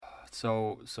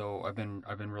So I've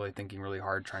been really thinking really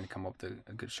hard trying to come up with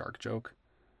a good shark joke.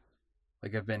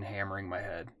 Like I've been hammering my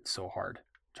head so hard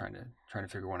trying to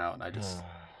figure one out, and I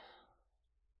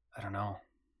don't know.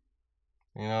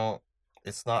 You know,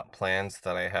 it's not plans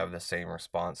that I have the same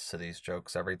response to these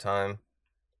jokes every time.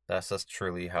 That's just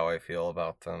truly how I feel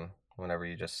about them. Whenever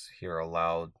you just hear a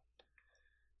loud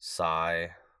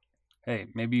sigh. Hey,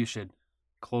 maybe you should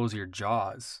close your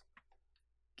jaws.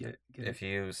 Get If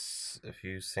you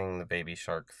sing the baby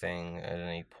shark thing at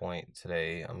any point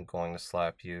today, I'm going to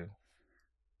slap you.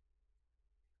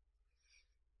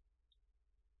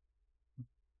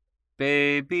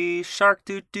 Baby shark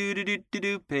do do do do do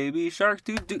do. Baby shark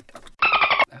do do.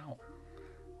 Ow.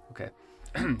 Okay.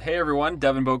 Hey everyone,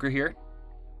 Devin Boker here.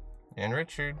 And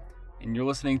Richard. And you're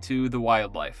listening to The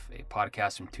Wildlife, a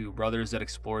podcast from two brothers that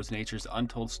explores nature's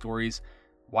untold stories,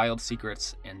 wild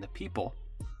secrets, and the people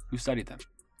who study them.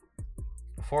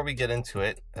 Before we get into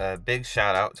it, a big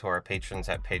shout out to our patrons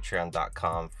at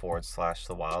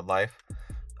patreon.com/The Wildlife.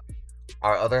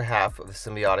 Our other half of the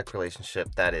symbiotic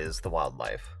relationship that is the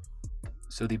wildlife.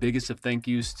 So the biggest of thank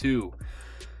yous to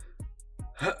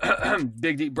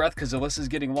big deep breath because the list is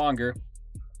getting longer.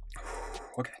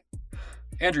 Okay.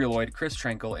 Andrea Lloyd, Chris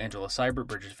Trankel, Angela Seibert,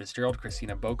 Bridget Fitzgerald,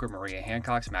 Christina Boker, Maria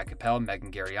Hancock, Matt Capel, Megan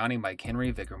Gariani, Mike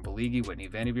Henry, Vikram Baligi, Whitney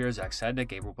Vanderveer, Zach Sednick,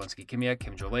 Gabriel Blinsky Kimia,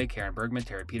 Kim Jolie, Karen Bergman,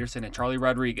 Terry Peterson, and Charlie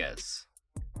Rodriguez.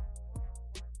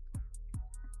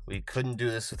 We couldn't do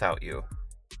this without you.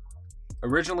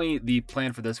 Originally, the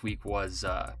plan for this week was,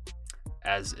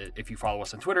 as if you follow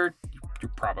us on Twitter,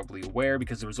 you're probably aware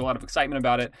because there was a lot of excitement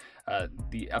about it,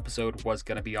 the episode was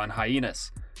going to be on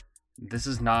hyenas. This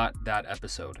is not that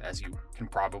episode, as you can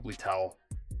probably tell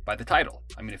by the title.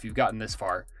 I mean, if you've gotten this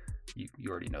far, you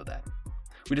already know that.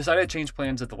 We decided to change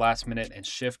plans at the last minute and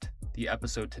shift the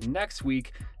episode to next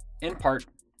week, in part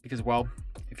because, well,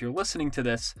 if you're listening to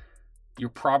this, you're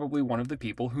probably one of the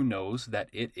people who knows that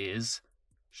it is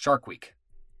Shark Week.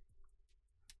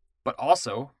 But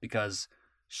also because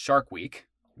Shark Week,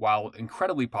 while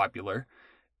incredibly popular,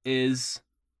 is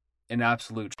an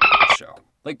absolute show.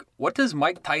 Like, what does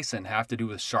Mike Tyson have to do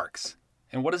with sharks?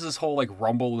 And what is this whole,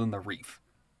 rumble in the reef?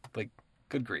 Like,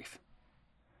 good grief.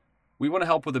 We want to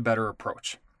help with a better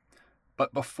approach.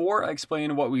 But before I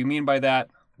explain what we mean by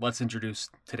that, let's introduce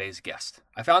today's guest.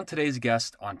 I found today's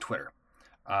guest on Twitter.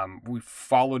 We've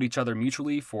followed each other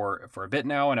mutually for a bit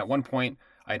now, and at one point,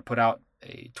 I had put out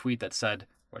a tweet that said,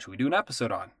 what should we do an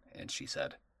episode on? And she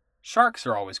said, sharks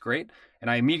are always great.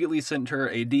 And I immediately sent her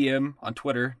a DM on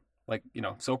Twitter,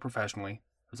 so professionally.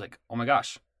 I was like, oh my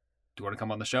gosh, do you want to come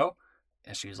on the show?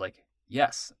 And she was like,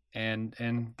 yes. And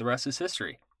the rest is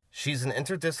history. She's an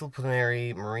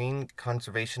interdisciplinary marine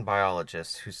conservation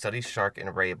biologist who studies shark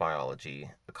and ray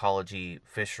biology, ecology,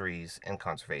 fisheries, and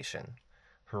conservation.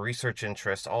 Her research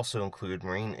interests also include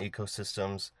marine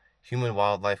ecosystems,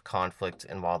 human-wildlife conflict,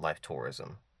 and wildlife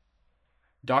tourism.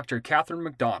 Dr. Catherine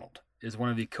MacDonald is one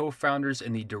of the co-founders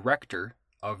and the director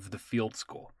of the Field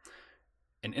School,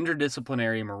 an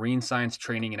interdisciplinary marine science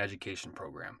training and education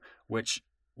program, which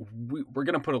we're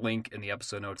going to put a link in the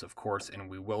episode notes, of course, and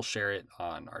we will share it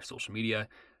on our social media.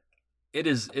 It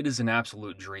is an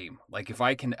absolute dream. Like, if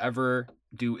I can ever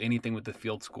do anything with the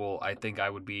Field School, I think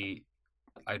I'd be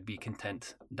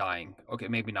content dying. Okay,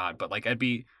 maybe not, but I'd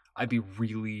be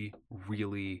really,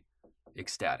 really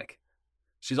ecstatic.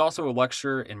 She's also a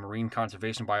lecturer in marine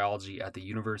conservation biology at the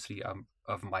University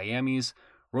of Miami's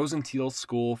Rosenthal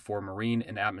School for Marine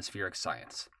and Atmospheric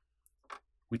Science.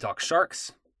 We talk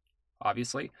sharks,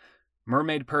 obviously,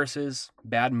 mermaid purses,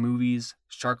 bad movies,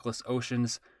 sharkless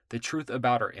oceans, the truth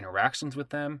about our interactions with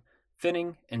them,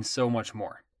 finning, and so much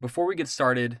more. Before we get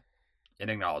started, an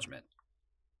acknowledgement.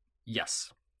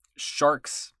 Yes,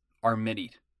 sharks are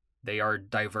many. They are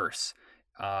diverse.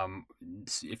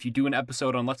 If you do an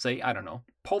episode on, let's say, I don't know,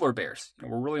 polar bears,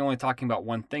 we're really only talking about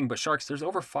one thing, but sharks, there's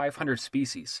over 500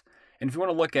 species. And if you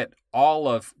want to look at all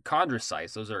of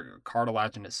chondrocytes, those are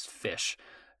cartilaginous fish,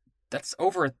 that's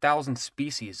over 1,000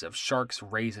 species of sharks,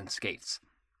 rays, and skates.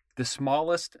 The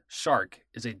smallest shark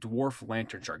is a dwarf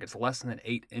lantern shark. It's less than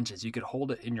 8 inches. You could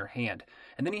hold it in your hand.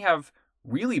 And then you have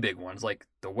really big ones like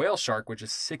the whale shark, which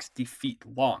is 60 feet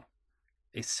long,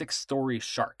 a 6-story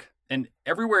shark. And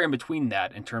everywhere in between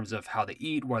that, in terms of how they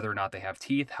eat, whether or not they have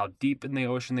teeth, how deep in the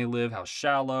ocean they live, how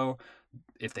shallow,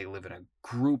 if they live in a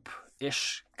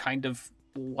group-ish kind of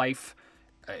life,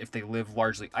 if they live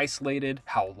largely isolated,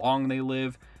 how long they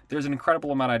live. There's an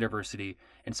incredible amount of diversity.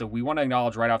 And so we want to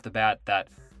acknowledge right off the bat that,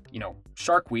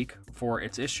 Shark Week, for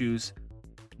its issues,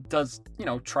 does,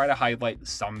 try to highlight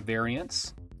some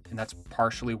variance. And that's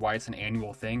partially why it's an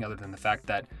annual thing, other than the fact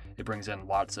that it brings in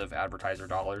lots of advertiser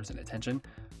dollars and attention.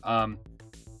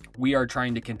 We are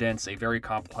trying to condense a very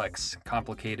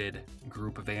complicated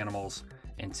group of animals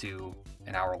into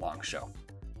an hour-long show.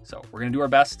 So we're going to do our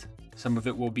best. Some of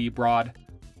it will be broad,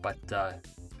 but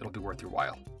it'll be worth your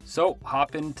while. So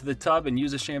hop into the tub and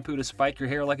use a shampoo to spike your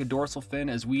hair like a dorsal fin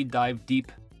as we dive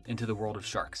deep into the world of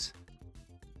sharks.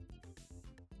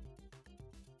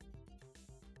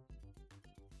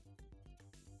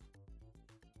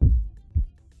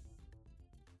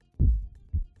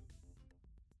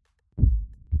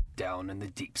 Down in the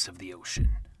deeps of the ocean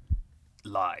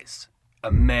lies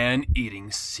a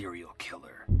man-eating serial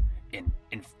killer in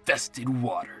infested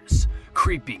waters,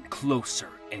 creeping closer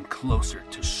and closer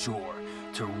to shore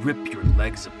to rip your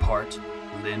legs apart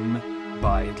limb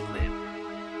by limb.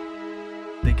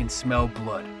 They can smell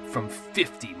blood from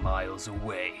 50 miles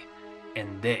away,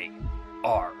 and they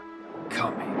are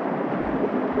coming.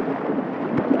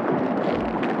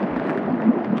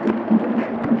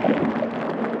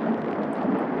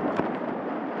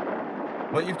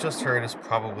 What you've just heard is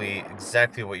probably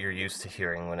exactly what you're used to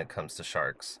hearing when it comes to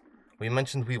sharks. We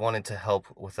mentioned we wanted to help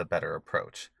with a better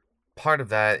approach. Part of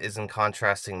that is in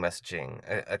contrasting messaging,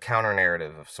 a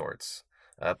counter-narrative of sorts.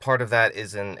 Part of that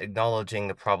is in acknowledging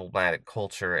the problematic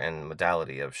culture and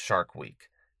modality of Shark Week.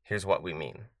 Here's what we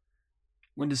mean.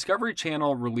 When Discovery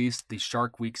Channel released the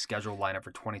Shark Week schedule lineup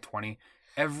for 2020,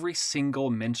 every single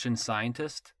mentioned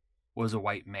scientist was a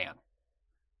white man.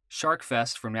 Shark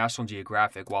Fest from National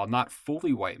Geographic, while not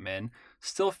fully white men,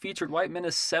 still featured white men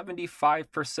as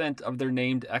 75% of their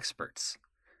named experts.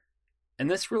 And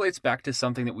this relates back to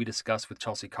something that we discussed with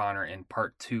Chelsea Connor in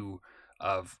part 2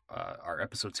 of our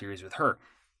episode series with her.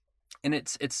 And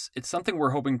it's something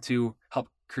we're hoping to help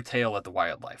curtail at the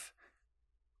wildlife.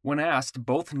 When asked,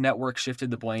 both networks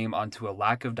shifted the blame onto a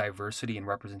lack of diversity and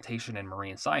representation in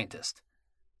marine scientists.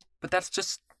 But that's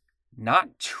just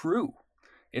not true.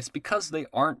 It's because they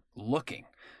aren't looking.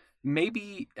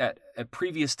 Maybe at a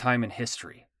previous time in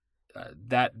history,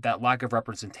 that lack of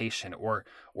representation or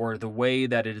the way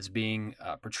that it is being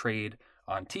portrayed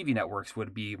on TV networks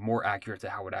would be more accurate to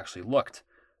how it actually looked.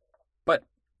 But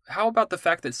how about the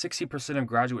fact that 60% of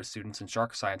graduate students in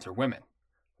shark science are women?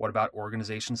 What about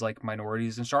organizations like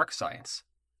Minorities in Shark Science?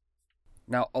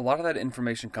 Now, a lot of that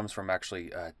information comes from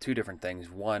actually two different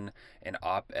things. One, an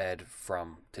op-ed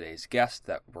from today's guest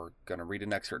that we're going to read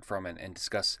an excerpt from and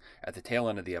discuss at the tail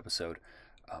end of the episode,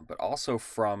 but also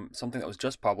from something that was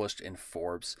just published in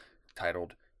Forbes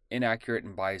titled Inaccurate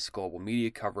and Biased Global Media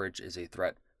Coverage is a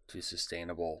Threat to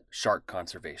Sustainable Shark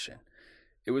Conservation.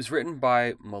 It was written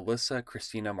by Melissa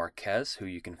Cristina Marquez, who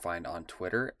you can find on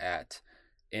Twitter at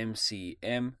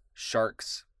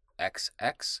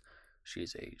MCMSharksXX.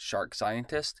 She's a shark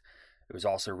scientist. It was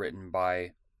also written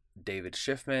by David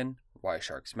Schiffman, Why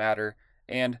Sharks Matter,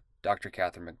 and Dr.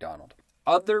 Catherine MacDonald.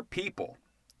 Other people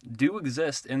do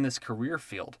exist in this career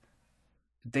field.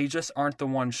 They just aren't the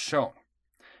ones shown.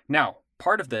 Now,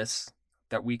 part of this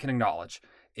that we can acknowledge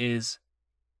is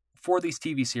for these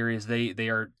TV series, they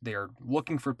are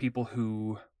looking for people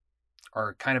who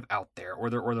are kind of out there, or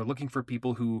they're looking for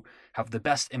people who have the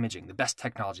best imaging, the best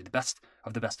technology, the best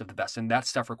of the best of the best, and that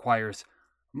stuff requires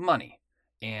money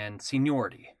and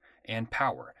seniority and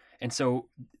power. And so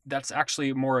that's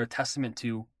actually more a testament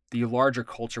to the larger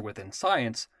culture within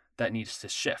science that needs to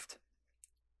shift.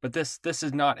 But this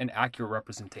is not an accurate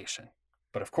representation.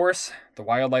 But of course, the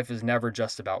wildlife is never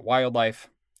just about wildlife.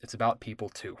 It's about people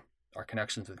too, our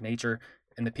connections with nature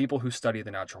and the people who study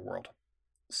the natural world.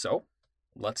 So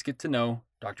let's get to know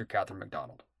Dr. Catherine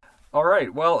MacDonald. All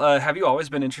right. Well, have you always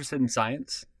been interested in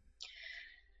science?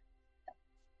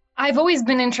 I've always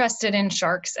been interested in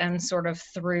sharks and sort of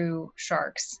through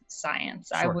sharks science.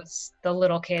 Sure. I was the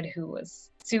little kid who was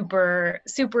super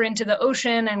into the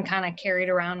ocean and kind of carried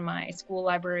around my school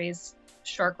library's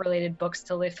shark-related books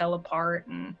till they fell apart.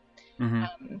 And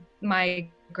my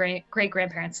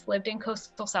great-grandparents lived in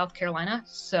coastal South Carolina,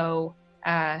 so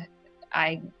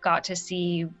I got to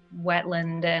see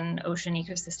wetland and ocean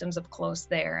ecosystems up close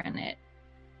there, and it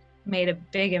made a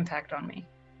big impact on me.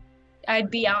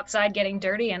 I'd be outside getting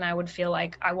dirty, and I would feel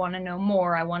like I want to know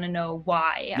more. I want to know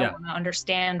why. I want to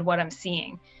understand what I'm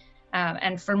seeing.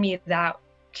 And for me, that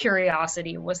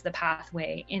curiosity was the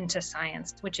pathway into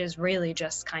science, which is really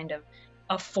just kind of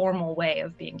a formal way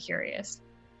of being curious.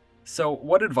 So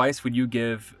what advice would you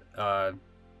give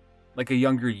like a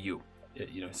younger you?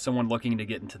 Someone looking to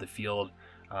get into the field,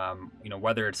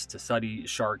 whether it's to study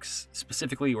sharks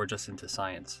specifically or just into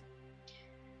science?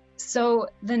 So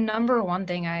the number one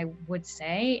thing I would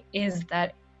say is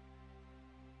that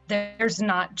there's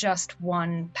not just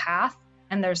one path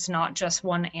and there's not just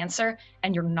one answer,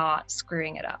 and you're not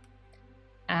screwing it up.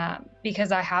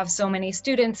 because I have so many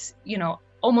students,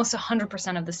 almost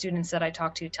 100% of the students that I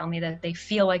talk to tell me that they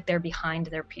feel like they're behind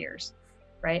their peers,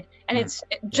 right? And it's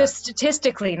just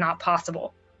statistically not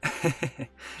possible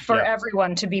for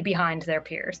everyone to be behind their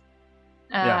peers.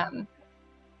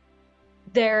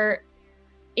 There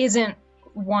isn't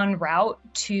one route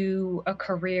to a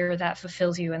career that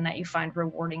fulfills you and that you find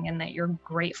rewarding and that you're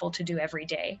grateful to do every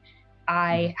day.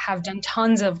 I have done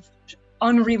tons of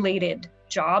unrelated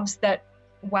jobs that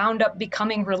wound up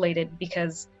becoming related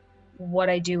because what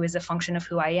I do is a function of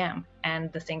who I am,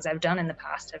 and the things I've done in the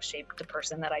past have shaped the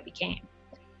person that I became.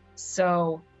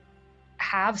 So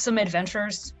have some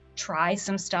adventures, try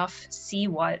some stuff, see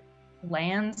what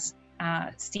lands,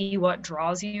 see what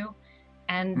draws you,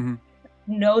 and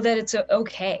know that it's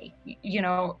okay.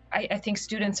 I think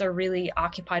students are really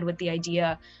occupied with the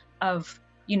idea of,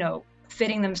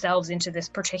 fitting themselves into this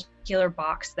particular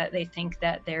box that they think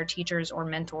that their teachers or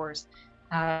mentors,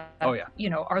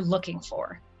 are looking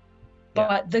for.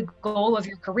 But the goal of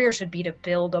your career should be to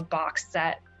build a box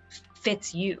that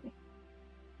fits you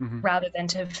rather than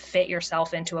to fit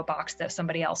yourself into a box that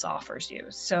somebody else offers you.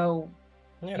 So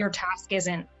your task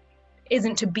isn't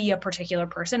to be a particular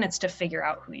person, it's to figure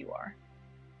out who you are.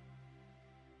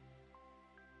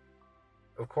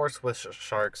 Of course, with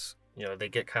sharks, they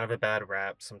get kind of a bad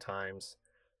rap sometimes.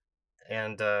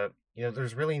 And,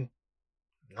 there's really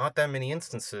not that many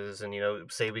instances. And,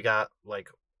 say we got like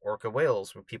orca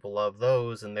whales, where people love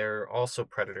those, and they're also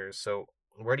predators. So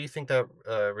where do you think that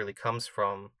really comes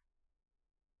from?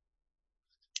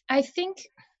 I think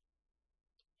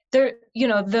there,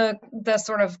 the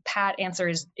sort of pat answer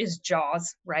is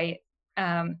Jaws, right?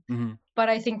 But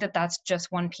I think that that's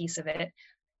just one piece of it.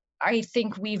 I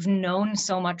think we've known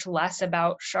so much less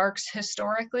about sharks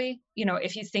historically.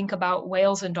 If you think about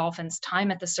whales and dolphins, time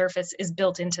at the surface is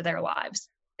built into their lives.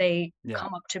 They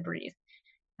come up to breathe.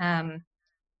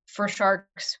 For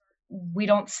sharks, we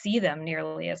don't see them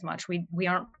nearly as much. We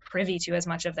aren't privy to as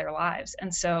much of their lives.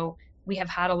 And so we have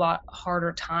had a lot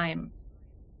harder time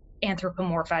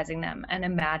anthropomorphizing them and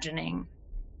imagining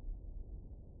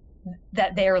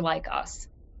that they're like us.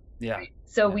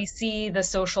 So we see the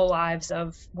social lives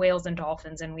of whales and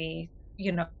dolphins, and we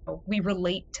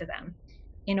relate to them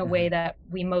in a way that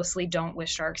we mostly don't with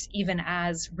sharks, even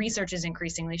as research is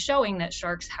increasingly showing that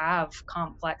sharks have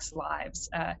complex lives.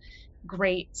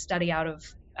 Great study out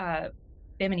of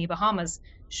Bimini, Bahamas,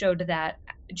 showed that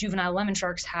juvenile lemon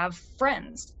sharks have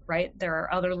friends, right? There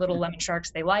are other little lemon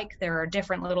sharks they like. There are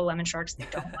different little lemon sharks they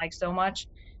don't like so much,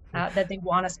 that they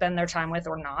want to spend their time with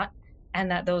or not. And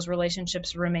that those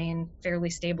relationships remain fairly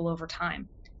stable over time.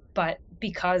 But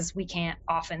because we can't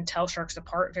often tell sharks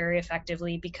apart very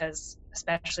effectively, because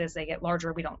especially as they get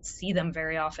larger, we don't see them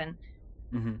very often,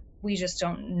 we just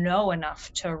don't know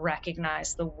enough to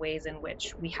recognize the ways in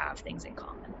which we have things in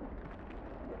common.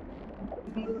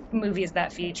 Movies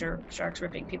that feature sharks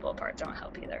ripping people apart don't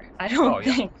help either, I don't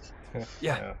think.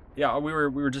 We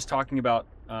were just talking about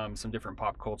some different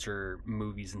pop culture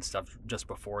movies and stuff just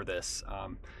before this.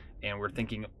 And we're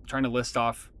trying to list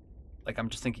off, like, I'm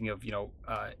just thinking of,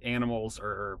 animals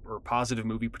or positive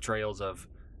movie portrayals of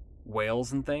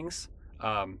whales and things.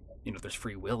 There's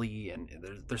Free Willy, and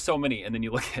there's so many. And then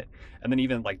you look at, and then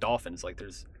even like dolphins, like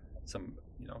there's some,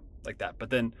 like that.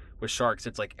 But then with sharks,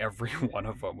 it's like every one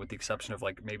of them, with the exception of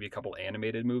like maybe a couple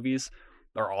animated movies,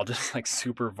 are all just like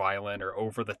super violent or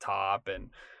over the top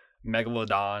and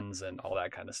megalodons and all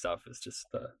that kind of stuff. It's just,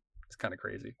 it's kind of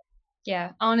crazy.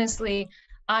 Yeah, honestly,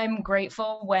 I'm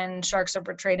grateful when sharks are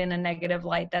portrayed in a negative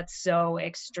light that's so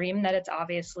extreme that it's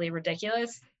obviously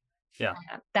ridiculous.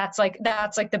 That's like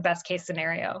the best case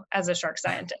scenario as a shark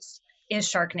scientist is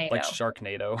Sharknado. Like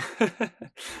Sharknado.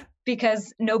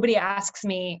 Because nobody asks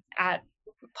me at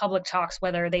public talks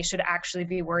whether they should actually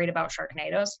be worried about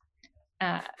Sharknadoes,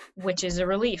 which is a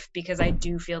relief, because I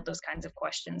do field those kinds of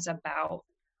questions about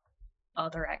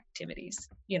other activities.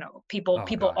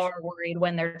 People are worried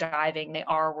when they're diving. They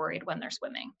are worried when they're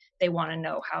swimming. They want to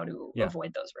know how to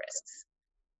avoid those risks.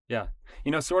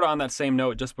 Sort of on that same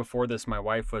note, just before this, my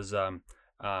wife was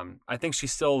I think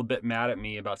she's still a bit mad at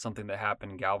me about something that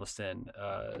happened in Galveston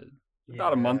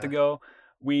about a month ago.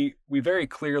 We very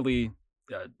clearly,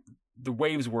 the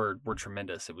waves were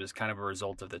tremendous. It was kind of a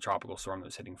result of the tropical storm that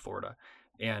was hitting Florida,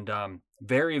 and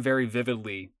very, very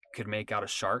vividly could make out a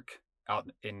shark out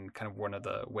in kind of one of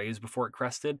the waves before it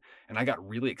crested. And I got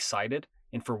really excited.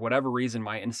 And for whatever reason,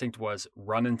 my instinct was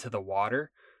run into the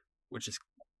water, which is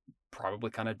probably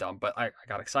kind of dumb, but I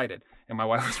got excited. And my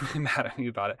wife was really mad at me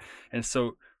about it. And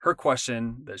so her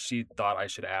question that she thought I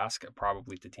should ask,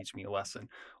 probably to teach me a lesson,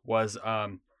 was,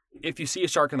 if you see a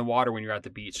shark in the water when you're at the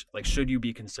beach, like, should you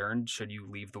be concerned? Should you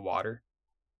leave the water?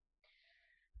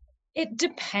 It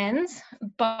depends,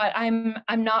 but I'm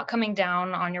not coming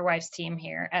down on your wife's team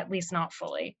here, at least not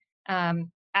fully.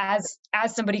 As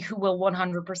somebody who will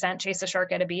 100% chase a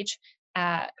shark at a beach,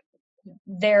 uh,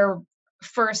 their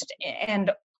first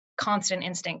and constant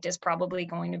instinct is probably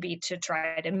going to be to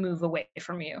try to move away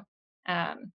from you.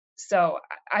 So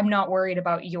I'm not worried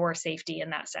about your safety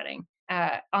in that setting.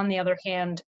 On the other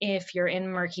hand, if you're in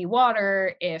murky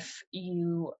water, if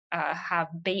you have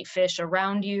bait fish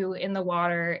around you in the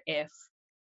water, if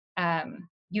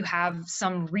you have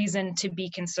some reason to be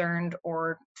concerned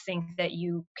or think that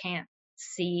you can't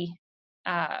see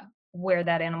uh, where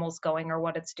that animal's going or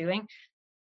what it's doing,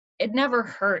 it never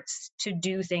hurts to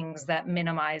do things that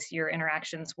minimize your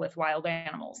interactions with wild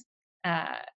animals.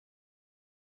 Uh,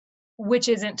 which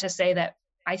isn't to say that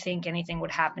I think anything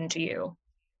would happen to you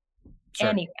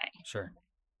anyway. Sure.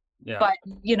 Yeah. But,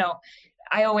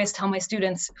 I always tell my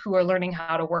students who are learning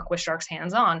how to work with sharks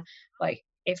hands-on, like,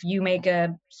 if you make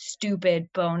a stupid,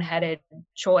 boneheaded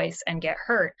choice and get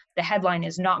hurt, the headline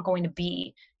is not going to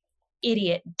be,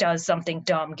 idiot does something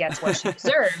dumb, gets what she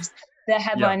deserves. The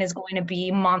headline is going to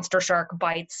be, monster shark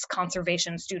bites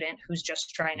conservation student who's just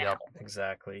trying to help.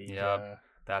 Exactly. Yeah.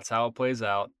 That's how it plays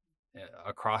out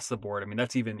across the board. I mean,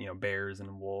 that's even, bears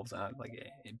and wolves,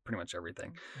 pretty much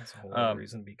everything. That's a whole other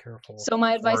reason to be careful. So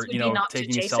my advice would be not to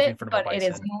chase it, but it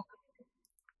is.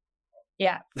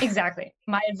 Yeah, exactly.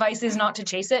 My advice is not to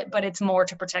chase it, but it's more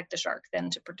to protect the shark than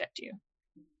to protect you.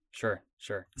 Sure.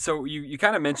 So you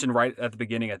kind of mentioned right at the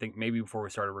beginning, I think maybe before we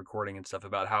started recording and stuff,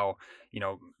 about how,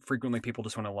 frequently people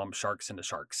just want to lump sharks into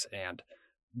sharks. And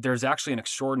there's actually an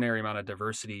extraordinary amount of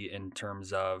diversity in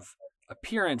terms of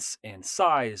appearance and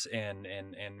size and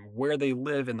where they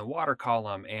live in the water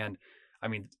column. And I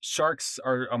mean, sharks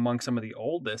are among some of the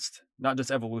oldest, not just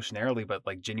evolutionarily, but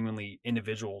like genuinely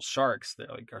individual sharks that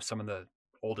are some of the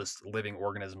oldest living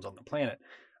organisms on the planet.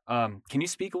 Can you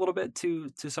speak a little bit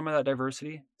to some of that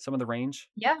diversity, some of the range?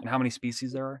 Yeah. And how many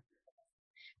species there are?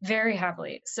 Very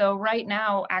happily. So right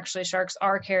now, actually, sharks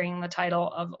are carrying the title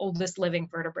of oldest living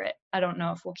vertebrate. I don't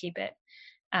know if we'll keep it.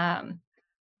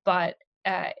 But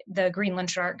the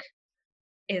Greenland shark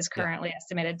is currently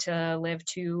estimated to live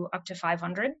to up to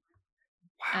 500.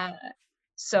 Wow.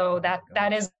 So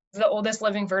that is the oldest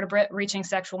living vertebrate, reaching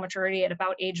sexual maturity at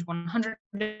about age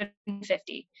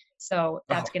 150. So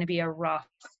that's going to be a rough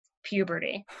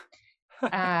puberty.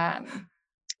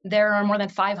 There are more than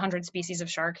 500 species of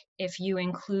shark. If you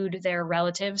include their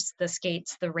relatives, the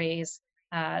skates, the rays,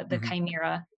 the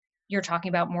chimera, you're talking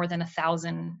about more than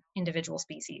 1,000 individual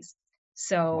species.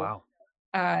 So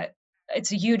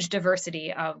it's a huge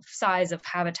diversity of size, of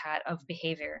habitat, of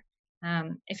behavior.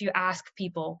 If you ask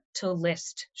people to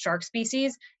list shark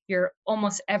species, you're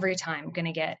almost every time going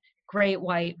to get great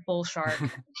white bull shark,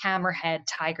 hammerhead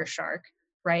tiger shark,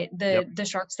 right? The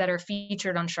sharks that are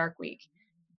featured on Shark Week.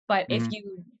 But if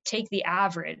you take the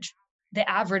average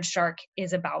shark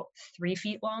is about 3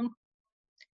 feet long.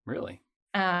 Really?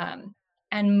 And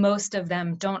most of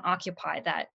them don't occupy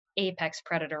that apex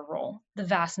predator role. The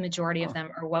vast majority of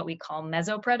them are what we call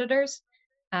mesopredators.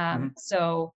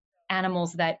 So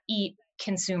animals that eat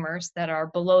consumers that are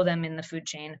below them in the food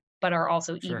chain, but are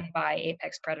also eaten by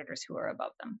apex predators who are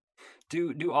above them.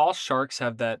 Do all sharks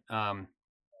have that?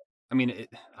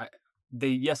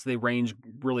 They range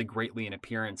really greatly in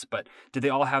appearance, but do they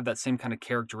all have that same kind of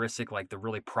characteristic, like the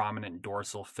really prominent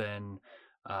dorsal fin,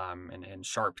 and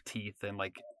sharp teeth, and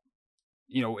like,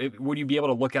 would you be able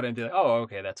to look at it and be like, oh,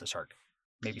 okay, that's a shark,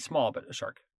 maybe small, but a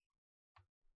shark?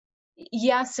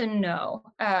 Yes and no.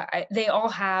 They all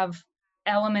have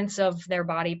elements of their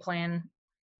body plan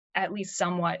at least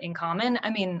somewhat in common. I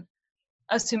mean,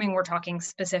 assuming we're talking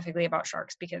specifically about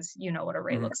sharks, because you know what a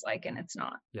ray looks like and it's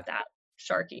not that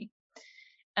sharky.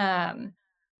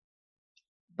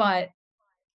 But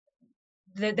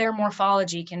their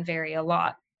morphology can vary a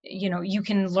lot. You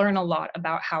can learn a lot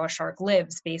about how a shark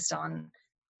lives based on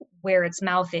where its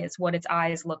mouth is, what its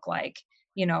eyes look like.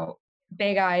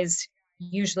 Big eyes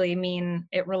usually mean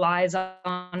it relies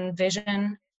on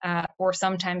vision, or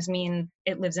sometimes mean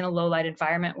it lives in a low light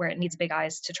environment where it needs big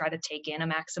eyes to try to take in a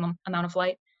maximum amount of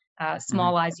light.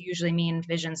 Small eyes usually mean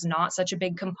vision's not such a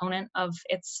big component of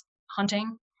its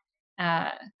hunting.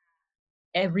 A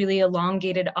really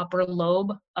elongated upper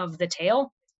lobe of the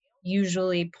tail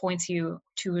usually points you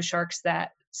to sharks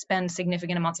that spend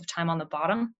significant amounts of time on the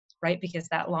bottom, right? Because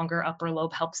that longer upper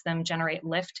lobe helps them generate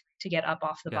lift to get up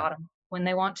off the bottom when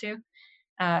they want to.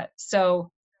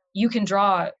 So you can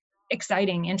draw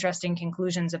exciting, interesting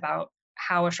conclusions about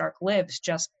how a shark lives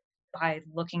just by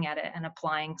looking at it and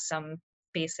applying some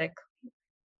basic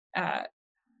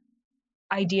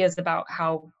ideas about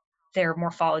how their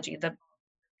morphology, the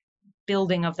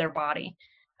building of their body,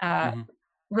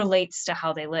 relates to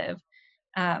how they live.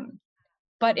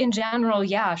 But in general,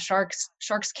 yeah, sharks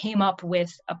came up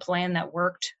with a plan that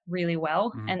worked really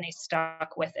well, and they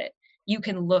stuck with it. You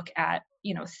can look at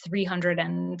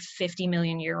 350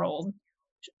 million year old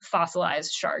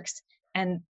fossilized sharks,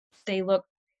 and they look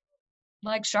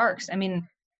like sharks. I mean,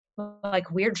 like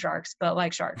weird sharks, but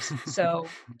like sharks. So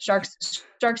sharks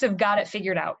have got it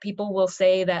figured out. People will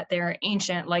say that they're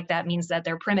ancient, like that means that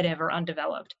they're primitive or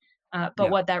undeveloped.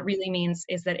 But what that really means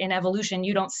is that in evolution,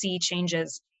 you don't see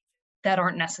changes that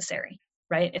aren't necessary,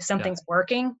 right? If something's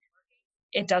working,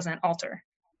 it doesn't alter.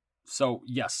 So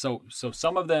yes, so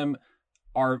some of them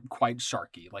are quite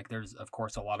sharky. Like there's of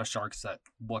course a lot of sharks that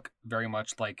look very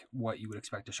much like what you would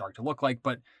expect a shark to look like,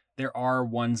 but there are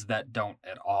ones that don't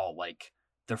at all, like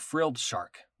the frilled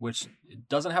shark, which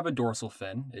doesn't have a dorsal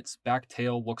fin. Its back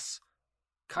tail looks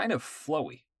kind of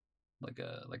flowy, like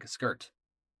a skirt.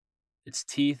 Its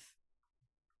teeth,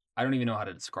 I don't even know how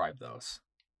to describe those.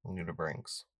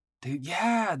 Nudibranchs.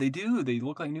 They do. They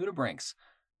look like nudibranchs.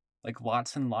 Like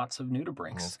lots and lots of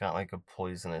nudibranchs. And it's got like a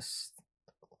poisonous,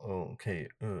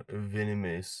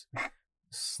 venomous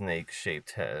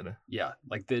snake-shaped head. Yeah,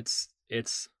 like it's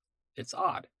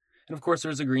odd. And of course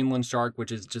there's a Greenland shark,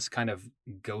 which is just kind of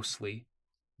ghostly.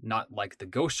 Not like the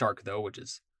ghost shark though, which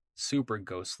is super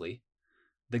ghostly.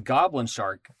 The goblin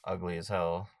shark, ugly as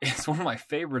hell. It's one of my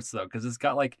favorites though, because it's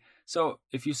got like, so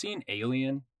if you see an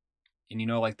alien,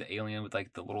 and like the alien with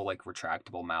like the little like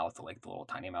retractable mouth, like the little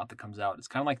tiny mouth that comes out, it's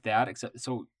kind of like that, except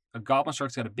so a goblin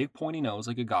shark's got a big pointy nose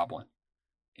like a goblin,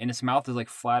 and its mouth is like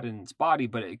flat in its body,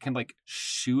 but it can like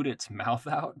shoot its mouth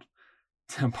out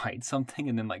to bite something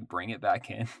and then like bring it back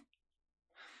in.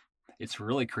 It's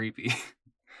really creepy.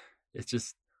 It's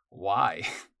just, why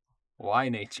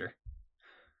nature?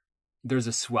 There's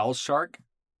a swell shark.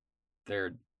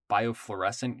 They're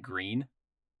biofluorescent green.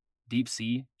 Deep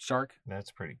sea shark.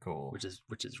 That's pretty cool. Which is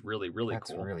really, really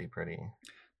cool. That's really pretty.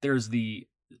 There's the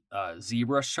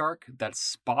zebra shark that's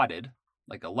spotted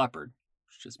like a leopard,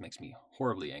 which just makes me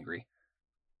horribly angry.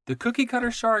 The cookie cutter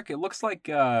shark, it looks like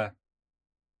it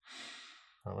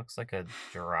looks like a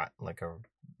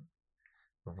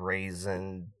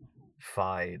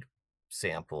raisin-fied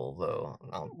sample, though.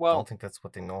 I don't think that's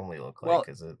what they normally look like,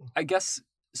 is it? I guess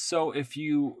so. If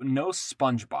you know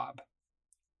SpongeBob,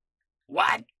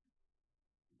 what?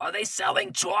 Are they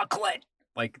selling chocolate?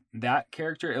 Like that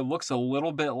character, it looks a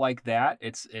little bit like that.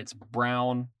 It's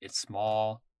brown, it's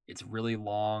small, it's really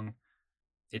long.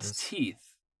 Its teeth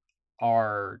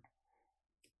are...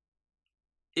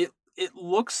 It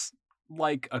looks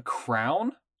like a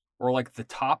crown or like the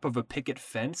top of a picket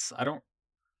fence. I don't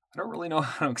really know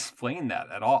how to explain that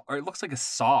at all. Or it looks like a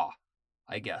saw,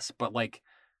 I guess, but like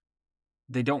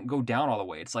they don't go down all the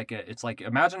way. It's like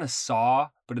imagine a saw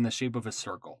but in the shape of a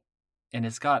circle. And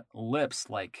it's got lips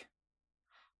like,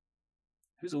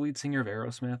 who's the lead singer of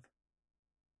Aerosmith?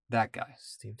 That guy.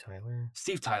 Steve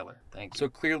Tyler. Thanks. So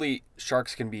clearly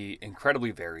sharks can be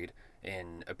incredibly varied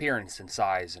in appearance and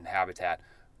size and habitat.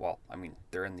 Well, I mean,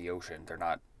 they're in the ocean. They're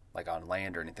not like on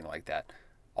land or anything like that.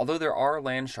 Although there are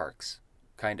land sharks,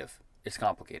 kind of. It's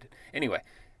complicated. Anyway,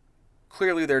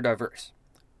 clearly they're diverse.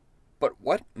 But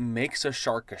what makes a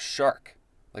shark a shark?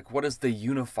 Like, what is the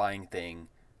unifying thing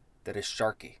that is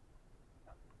sharky?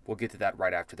 We'll get to that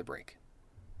right after the break.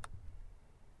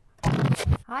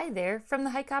 Hi there from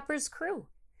the Highcoppers crew.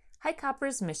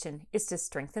 Highcoppers' mission is to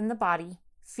strengthen the body,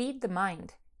 feed the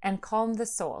mind, and calm the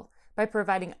soul by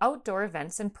providing outdoor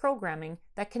events and programming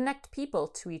that connect people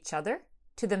to each other,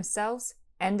 to themselves,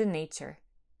 and to nature.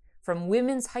 From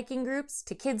women's hiking groups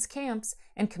to kids' camps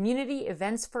and community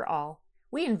events for all,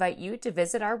 we invite you to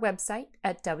visit our website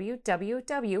at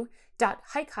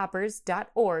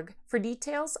www.highcoppers.org for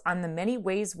details on the many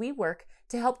ways we work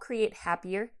to help create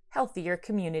happier, healthier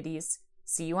communities.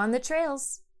 See you on the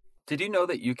trails. Did you know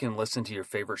that you can listen to your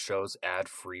favorite shows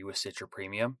ad-free with Stitcher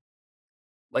Premium?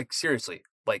 Like, seriously,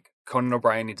 like Conan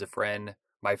O'Brien Needs a Friend,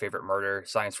 My Favorite Murder,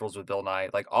 Science Rules with Bill Nye,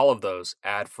 like all of those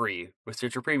ad-free with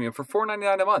Stitcher Premium for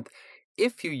 $4.99 a month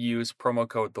if you use promo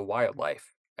code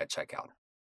TheWildlife at checkout.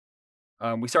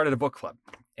 We started a book club,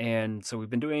 and so we've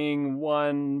been doing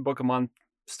one book a month,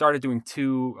 started doing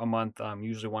 2 a month,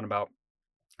 usually one about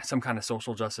some kind of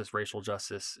social justice, racial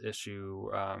justice issue,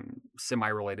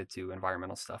 semi-related to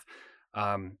environmental stuff,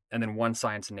 and then one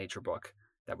science and nature book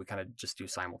that we kind of just do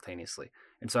simultaneously.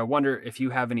 And so I wonder if you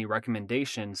have any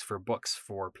recommendations for books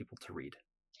for people to read.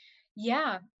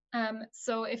 Yeah.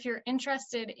 So if you're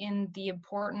interested in the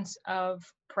importance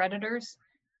of predators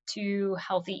to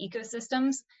healthy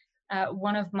ecosystems.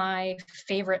 One of my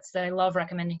favorites that I love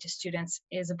recommending to students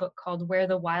is a book called Where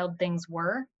the Wild Things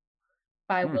Were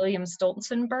by William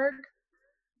Stolzenberg.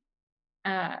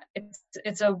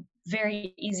 It's a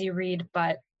very easy read,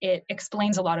 but it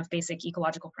explains a lot of basic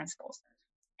ecological principles.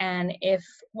 And if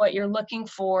what you're looking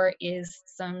for is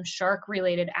some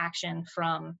shark-related action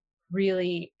from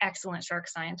really excellent shark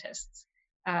scientists,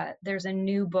 there's a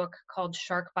new book called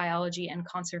Shark Biology and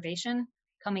Conservation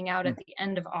coming out at the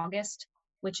end of August,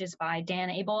 which is by Dan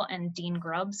Abel and Dean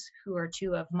Grubbs, who are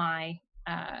two of my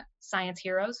science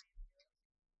heroes.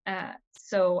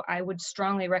 So I would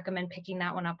strongly recommend picking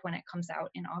that one up when it comes out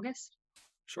in August.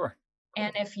 Sure.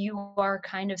 And if you are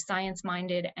kind of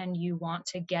science-minded and you want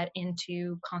to get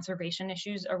into conservation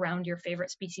issues around your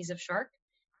favorite species of shark,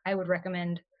 I would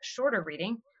recommend shorter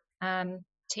reading.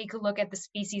 Take a look at the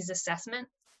species assessment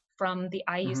from the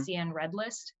IUCN Red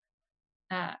List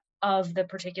of the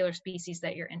particular species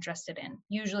that you're interested in.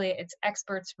 Usually it's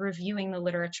experts reviewing the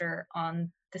literature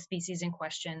on the species in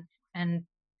question and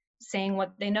saying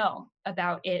what they know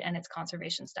about it and its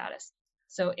conservation status.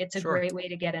 So it's a great way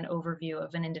to get an overview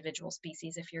of an individual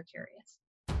species if you're curious.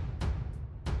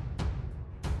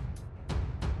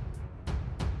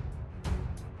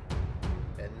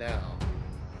 And now,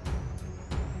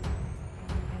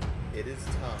 it is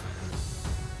time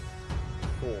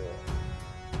for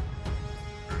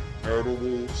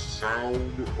Animal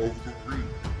Sound of the Week.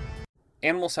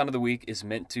 Animal Sound of the Week is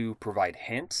meant to provide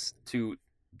hints to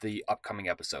the upcoming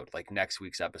episode, like next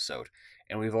week's episode.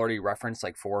 And we've already referenced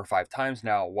like 4 or 5 times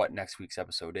now what next week's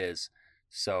episode is.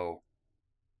 So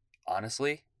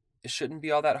honestly, it shouldn't be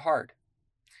all that hard.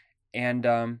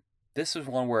 And this is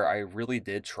one where I really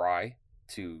did try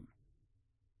to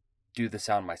do the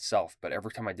sound myself, but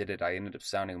every time I did it, I ended up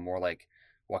sounding more like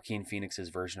Joaquin Phoenix's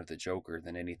version of the Joker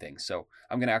than anything. So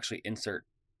I'm going to actually insert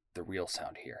the real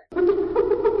sound here.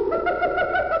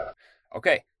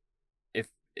 Okay.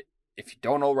 If you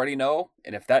don't already know,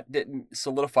 and if that didn't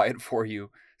solidify it for you,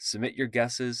 submit your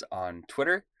guesses on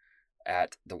Twitter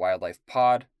at The Wildlife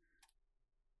Pod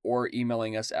or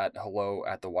emailing us at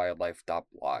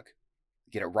hello@thewildlife.blog.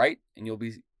 Get it right, and you'll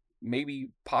be maybe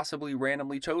possibly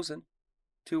randomly chosen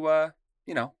to,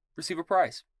 receive a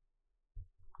prize.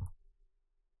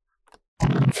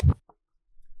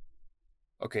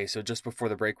 Okay, so just before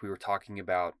the break, we were talking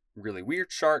about really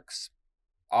weird sharks,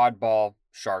 oddball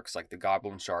sharks like the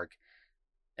goblin shark,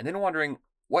 and then wondering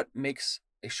what makes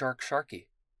a shark sharky.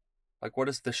 Like, what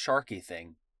is the sharky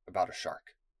thing about a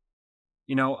shark?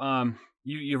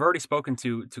 You've already spoken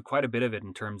to quite a bit of it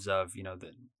in terms of,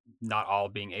 not all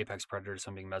being apex predators,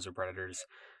 some being mesopredators,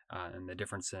 and the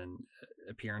difference in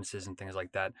appearances and things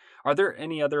like that. Are there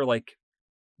any other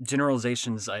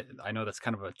generalizations? I know that's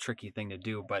kind of a tricky thing to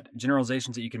do, but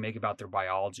generalizations that you can make about their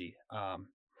biology,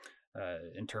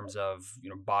 in terms of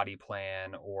body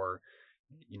plan or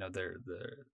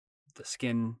the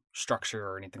skin structure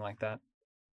or anything like that?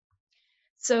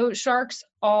 So sharks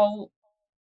all,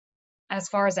 as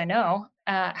far as I know,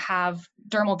 have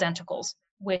dermal denticles,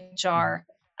 which are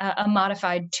a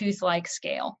modified tooth-like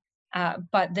scale.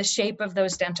 But the shape of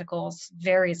those denticles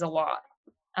varies a lot.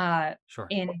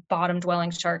 In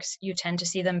bottom-dwelling sharks, you tend to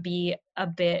see them be a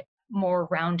bit more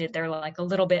rounded. They're like a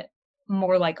little bit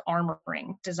more like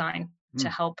armoring designed to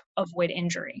help avoid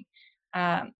injury.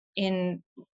 In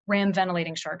ram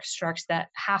ventilating sharks that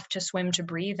have to swim to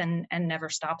breathe and never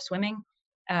stop swimming,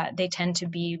 they tend to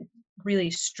be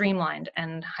really streamlined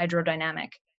and hydrodynamic.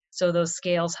 So those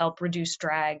scales help reduce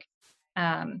drag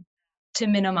to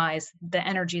minimize the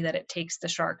energy that it takes the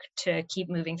shark to keep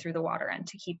moving through the water and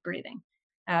to keep breathing.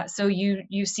 So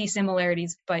you see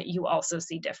similarities, but you also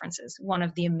see differences. One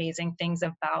of the amazing things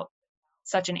about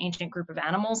such an ancient group of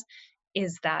animals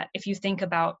is that if you think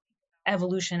about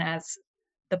evolution as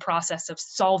the process of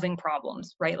solving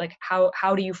problems, right? Like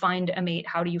how do you find a mate?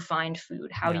 How do you find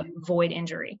food? How do you avoid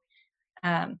injury?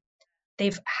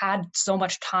 They've had so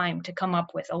much time to come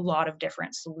up with a lot of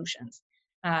different solutions.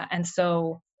 And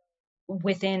so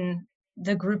within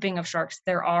the grouping of sharks,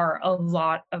 there are a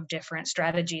lot of different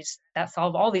strategies that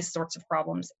solve all these sorts of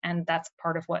problems. And that's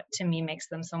part of what, to me, makes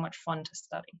them so much fun to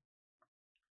study.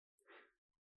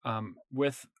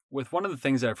 With one of the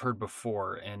things that I've heard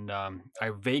before, and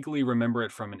I vaguely remember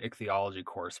it from an ichthyology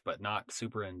course, but not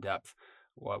super in depth,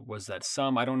 was that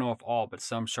some, I don't know if all, but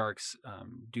some sharks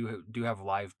do have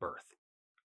live birth,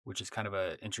 which is kind of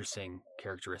an interesting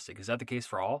characteristic. Is that the case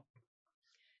for all?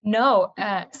 No.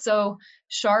 So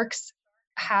sharks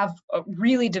have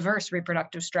really diverse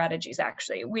reproductive strategies,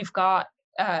 actually. We've got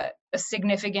a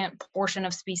significant portion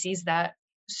of species that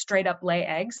straight up lay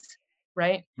eggs,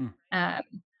 right?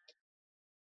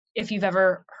 if you've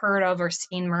ever heard of or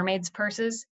seen mermaids'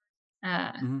 purses,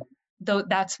 Hmm. though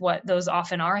that's what those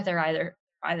often are. They're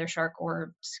either shark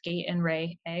or skate and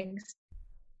ray eggs.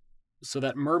 So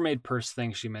that mermaid purse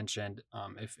thing she mentioned,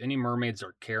 if any mermaids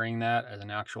are carrying that as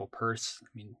an actual purse, I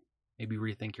mean, maybe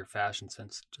rethink your fashion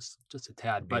sense just a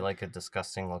tad. It'd be But like a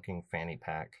disgusting looking fanny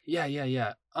pack.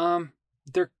 yeah.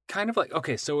 They're kind of like,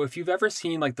 okay, so if you've ever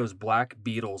seen like those black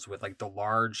beetles with like the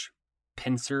large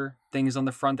pincer things on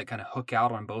the front that kind of hook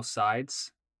out on both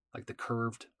sides, like the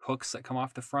curved hooks that come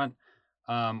off the front,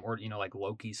 or like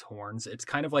Loki's horns, it's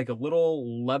kind of like a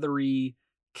little leathery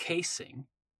casing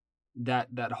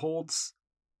that holds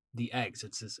the eggs.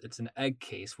 It's an egg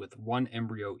case with one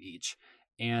embryo each,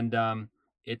 and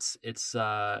it's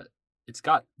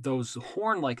got those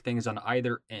horn like things on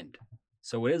either end.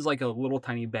 So it is like a little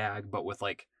tiny bag, but with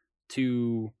like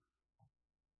two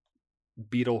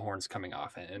beetle horns coming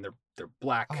off, and they're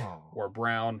black or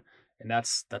brown, and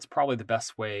that's probably the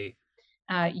best way.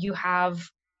 You have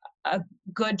a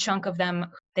good chunk of them,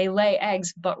 they lay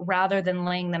eggs, but rather than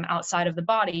laying them outside of the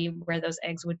body where those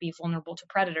eggs would be vulnerable to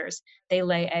predators, they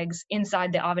lay eggs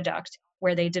inside the oviduct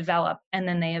where they develop, and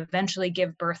then they eventually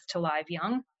give birth to live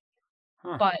young.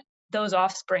 Huh. But those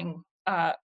offspring,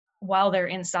 while they're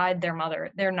inside their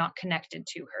mother, they're not connected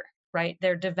to her, right?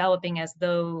 They're developing as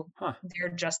though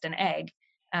they're just an egg.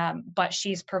 But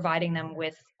she's providing them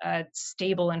with a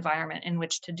stable environment in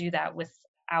which to do that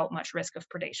without much risk of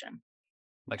predation.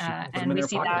 Like she put them And in we their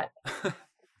see pocket. that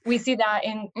we see that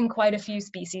in quite a few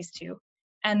species too.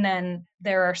 And then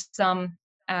there are some,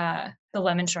 the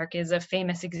lemon shark is a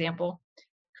famous example,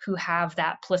 who have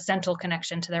that placental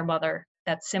connection to their mother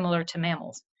that's similar to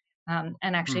mammals. And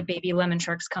actually, baby lemon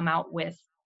sharks come out with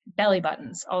belly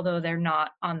buttons, although they're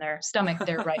not on their stomach,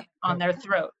 they're right on their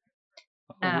throat.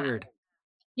 Weird.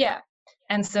 Yeah.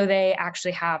 And so they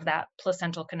actually have that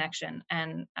placental connection,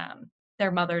 and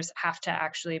their mothers have to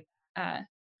actually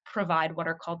provide what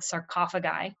are called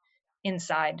sarcophagi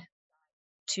inside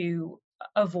to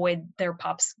avoid their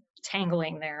pups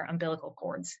tangling their umbilical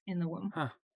cords in the womb. Huh.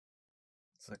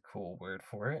 It's a cool word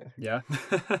for it. Yeah.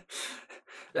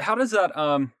 How does that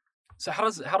so how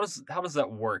does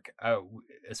that work?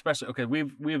 Especially, okay,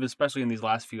 we've especially in these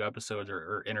last few episodes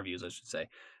or interviews, I should say,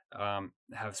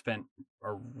 have spent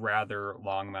a rather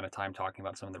long amount of time talking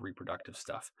about some of the reproductive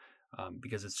stuff,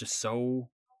 because it's just so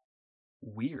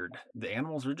weird. The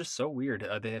animals are just so weird.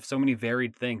 They have so many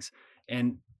varied things,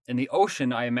 and in the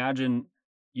ocean, I imagine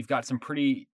you've got some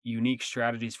pretty unique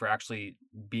strategies for actually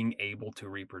being able to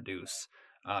reproduce,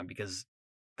 because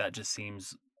that just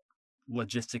seems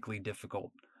logistically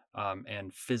difficult,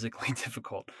 and physically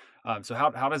difficult. So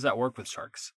how does that work with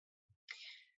sharks?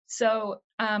 So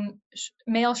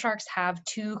male sharks have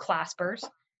two claspers,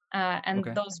 and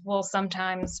Okay. those will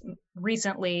sometimes,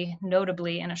 recently,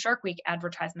 notably in a Shark Week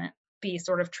advertisement, be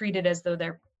sort of treated as though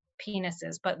they're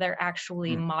penises, but they're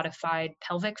actually modified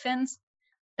pelvic fins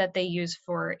that they use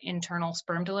for internal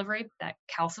sperm delivery that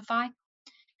calcify.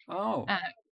 Oh.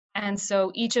 And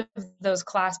so each of those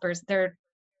claspers, they're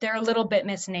a little bit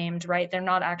misnamed, right? They're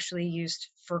not actually used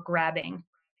for grabbing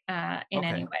in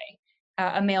any way.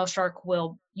 A male shark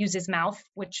will use his mouth,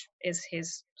 which is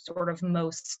his sort of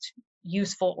most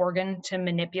useful organ to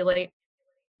manipulate,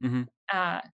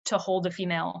 to hold a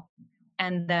female.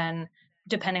 And then,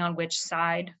 depending on which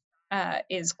side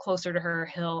is closer to her,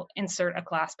 he'll insert a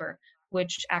clasper,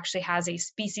 which actually has a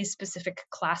species-specific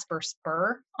clasper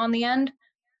spur on the end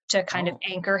to kind of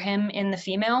anchor him in the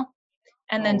female,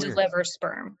 and then deliver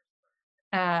sperm.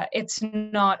 It's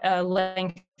not a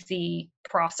lengthy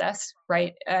process,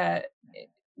 right?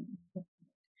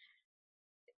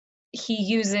 He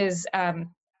uses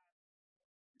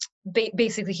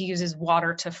basically he uses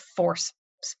water to force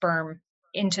sperm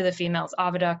into the female's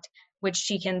oviduct, which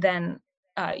she can then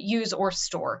use or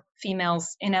store.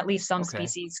 Females in at least some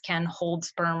species can hold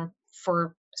sperm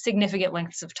for significant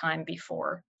lengths of time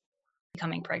before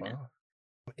becoming pregnant. Wow.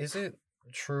 Is it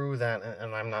true that,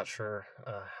 and I'm not sure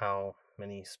how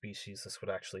many species this would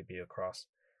actually be across,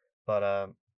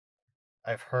 but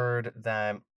I've heard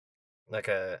that like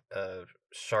a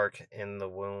shark in the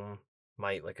womb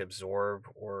might like absorb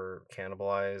or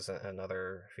cannibalize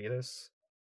another fetus?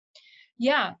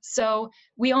 Yeah, so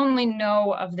we only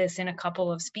know of this in a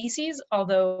couple of species,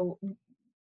 although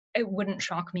it wouldn't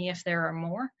shock me if there are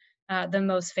more. The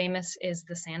most famous is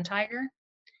the sand tiger.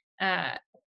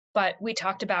 But we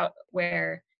talked about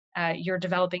where you're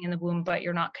developing in the womb, but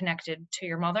you're not connected to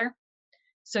your mother.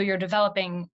 So you're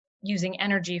developing using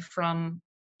energy from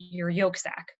your yolk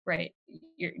sac, right?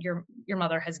 Your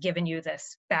mother has given you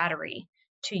this battery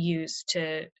to use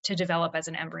to develop as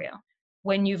an embryo.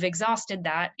 when you've exhausted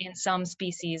that, in some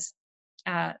species,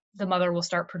 the mother will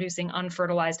start producing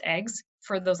unfertilized eggs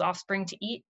for those offspring to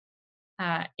eat.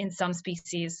 In some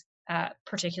species,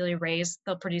 particularly rays,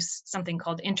 they'll produce something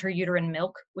called interuterine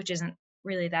milk, which isn't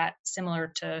really that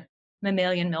similar to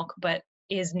mammalian milk, but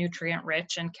is nutrient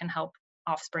rich and can help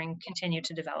offspring continue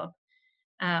to develop.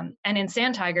 And in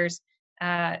sand tigers,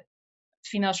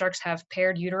 female sharks have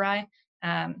paired uteri.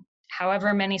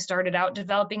 However many started out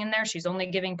developing in there, she's only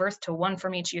giving birth to one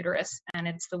from each uterus, and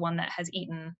it's the one that has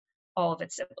eaten all of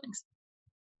its siblings.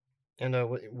 And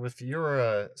with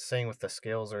your saying with the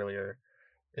scales earlier,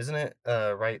 isn't it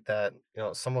right that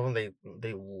some of them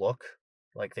they look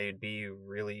like they'd be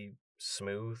really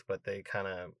smooth, but they kind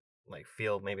of like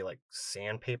feel maybe like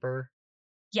sandpaper?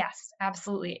 Yes,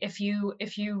 absolutely. If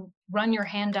you run your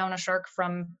hand down a shark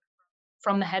from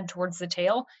the head towards the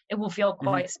tail, it will feel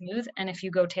quite smooth, and if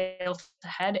you go tail to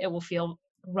head, it will feel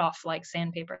rough like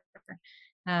sandpaper.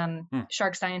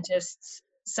 Shark scientists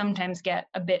sometimes get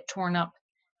a bit torn up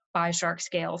by shark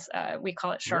scales. We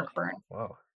call it shark burn.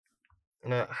 Wow.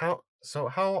 Now, how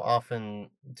often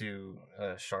do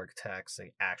shark attacks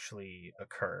actually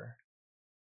occur?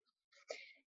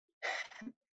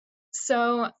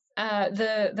 So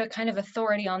the kind of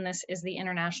authority on this is the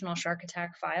International Shark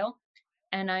Attack File,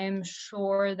 and I am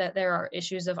sure that there are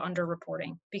issues of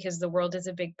underreporting because the world is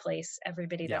a big place.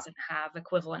 Everybody doesn't have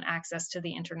equivalent access to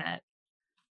the internet.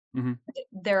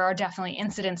 There are definitely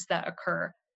incidents that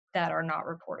occur that are not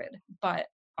reported, but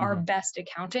our best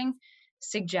accounting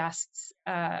suggests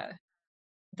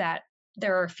that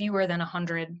there are fewer than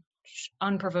 100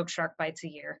 unprovoked shark bites a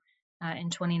year. In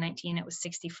 2019, it was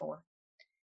 64.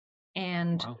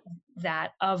 And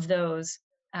that of those,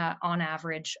 on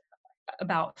average,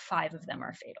 about 5 of them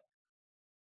are fatal.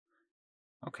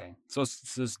 Okay. So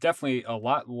it's definitely a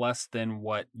lot less than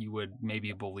what you would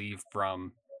maybe believe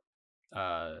from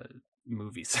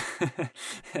movies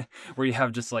where you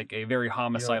have just like a very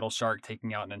homicidal shark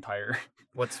taking out an entire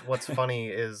What's funny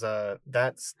is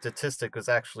that statistic was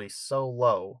actually so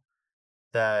low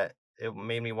that it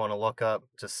made me want to look up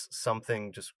just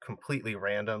something just completely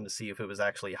random to see if it was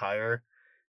actually higher.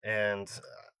 And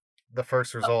the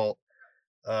first result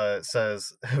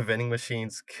says vending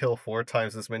machines kill 4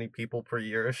 times as many people per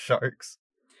year as sharks.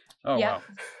 Oh, wow.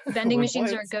 Vending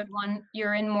machines are a good one.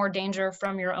 You're in more danger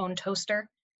from your own toaster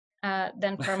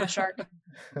than from a shark.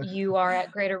 You are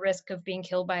at greater risk of being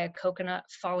killed by a coconut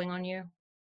falling on you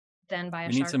than by a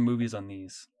shark. We need some movies on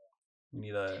these. We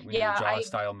need a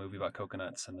Jaws-style movie about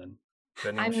coconuts, and then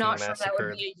I'm not sure that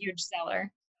would be a huge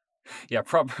seller. Yeah,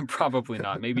 probably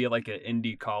not. Maybe like an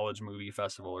indie college movie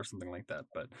festival or something like that,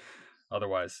 but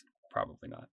otherwise, probably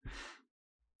not.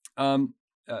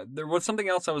 There was something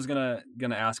else I was gonna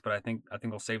ask, but I think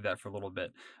we'll save that for a little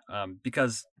bit,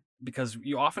 because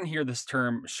you often hear this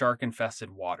term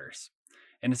shark-infested waters,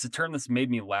 and it's a term that's made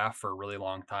me laugh for a really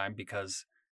long time because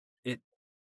it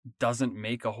doesn't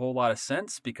make a whole lot of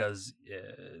sense, because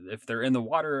if they're in the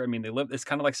water, I mean, they live, it's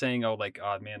kind of like saying, oh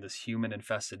man, this human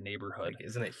infested neighborhood. Like,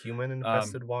 isn't it human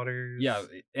infested waters? Yeah.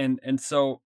 And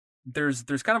so there's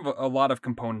kind of a lot of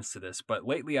components to this, but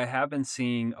lately I have been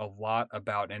seeing a lot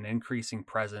about an increasing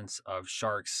presence of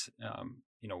sharks,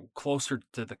 closer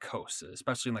to the coast,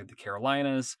 especially in like the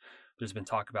Carolinas. There's been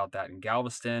talk about that in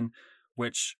Galveston,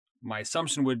 which my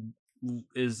assumption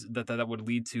is that would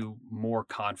lead to more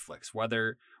conflicts,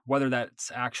 whether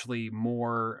that's actually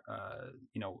more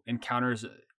encounters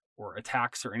or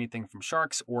attacks or anything from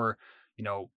sharks, or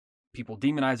people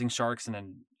demonizing sharks and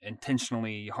then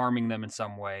intentionally harming them in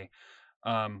some way.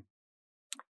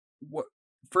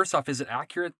 First off, is it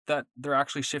accurate that they're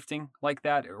actually shifting like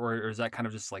that, or is that kind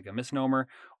of just like a misnomer?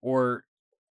 Or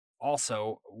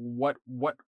also, what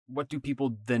do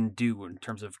people then do in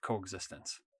terms of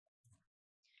coexistence?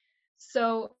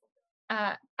 So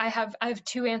I have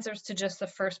 2 answers to just the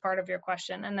first part of your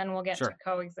question, and then we'll get to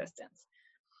coexistence.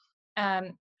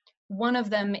 One of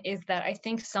them is that I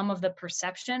think some of the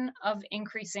perception of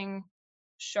increasing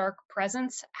shark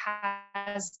presence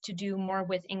has to do more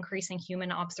with increasing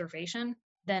human observation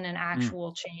than an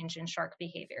actual change in shark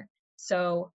behavior.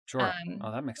 So sure.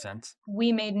 That makes sense.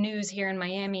 We made news here in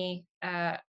Miami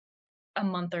a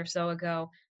month or so ago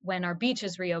when our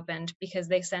beaches reopened, because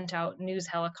they sent out news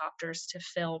helicopters to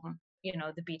film,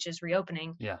 the beaches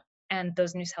reopening. Yeah. And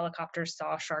those news helicopters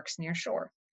saw sharks near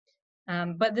shore.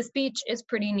 But this beach is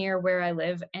pretty near where I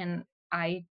live, and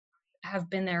I have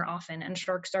been there often, and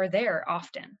sharks are there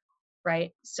often,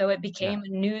 right? So it became a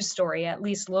news story, at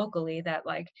least locally, that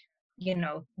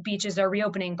beaches are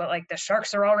reopening, but like the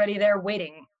sharks are already there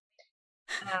waiting.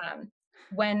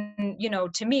 When,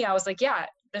 to me, I was like, yeah,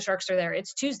 the sharks are there.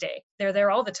 It's Tuesday. They're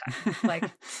there all the time. Like,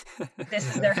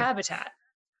 this is their habitat.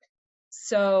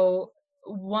 So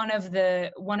one of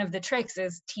the tricks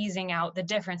is teasing out the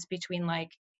difference between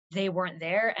like they weren't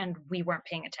there and we weren't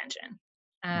paying attention.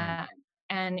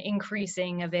 And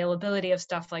increasing availability of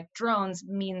stuff like drones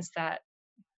means that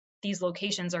these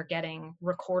locations are getting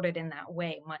recorded in that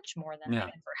way much more than they ever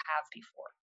have before.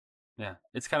 Yeah,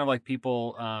 it's kind of like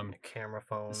people camera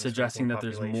phones suggesting that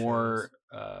there's more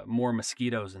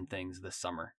mosquitoes and things this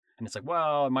summer. And it's like,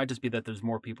 well, it might just be that there's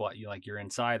more people you're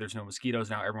inside, there's no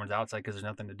mosquitoes now, everyone's outside because there's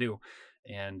nothing to do.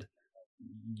 And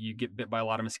you get bit by a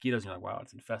lot of mosquitoes and you're like, wow,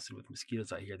 it's infested with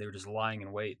mosquitoes out here. They were just lying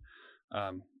in wait,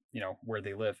 where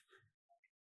they live.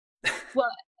 Well,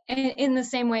 in the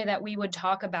same way that we would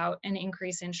talk about an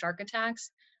increase in shark attacks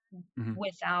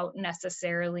without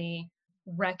necessarily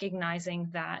recognizing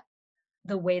that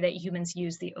the way that humans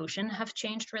use the ocean have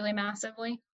changed really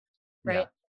massively, right? Yeah.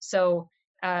 So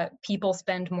people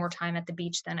spend more time at the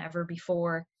beach than ever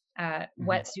before.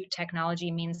 Wetsuit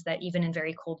technology means that even in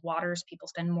very cold waters, people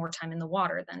spend more time in the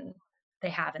water than they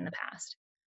have in the past.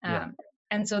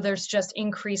 And so there's just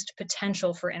increased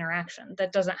potential for interaction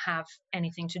that doesn't have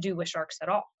anything to do with sharks at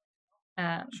all.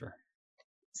 Sure.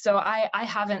 So I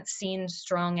haven't seen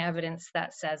strong evidence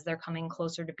that says they're coming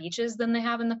closer to beaches than they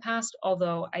have in the past,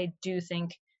 although I do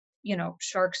think,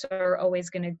 sharks are always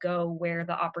going to go where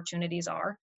the opportunities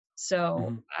are.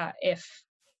 So if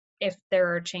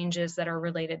there are changes that are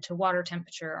related to water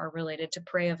temperature, are related to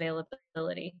prey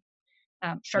availability,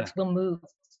 sharks will move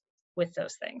with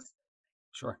those things.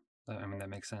 Sure. I mean, that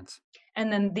makes sense.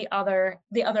 And then the other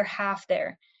half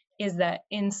there is that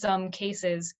in some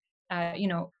cases,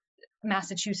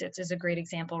 Massachusetts is a great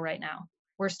example right now.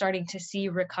 We're starting to see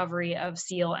recovery of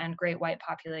seal and great white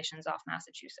populations off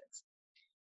Massachusetts.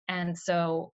 And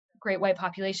so great white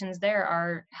populations there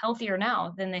are healthier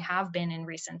now than they have been in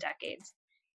recent decades.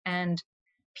 And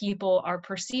people are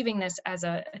perceiving this as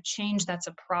a change that's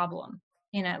a problem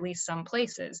in at least some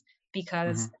places,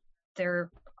 because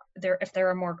if there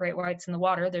are more great whites in the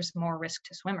water, there's more risk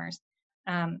to swimmers.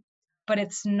 But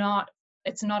it's not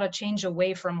a change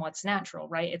away from what's natural,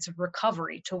 right? It's a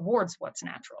recovery towards what's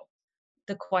natural.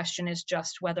 The question is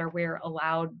just whether we're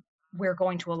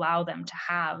going to allow them to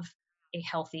have a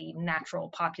healthy natural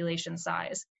population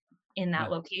size in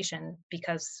that location,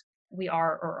 because we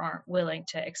are or aren't willing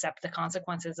to accept the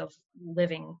consequences of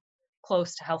living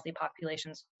close to healthy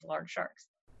populations of large sharks.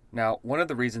 Now, one of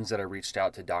the reasons that I reached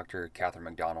out to Dr. Catherine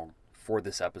MacDonald for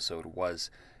this episode was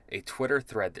a Twitter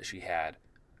thread that she had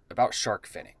about shark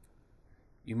finning.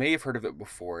 You may have heard of it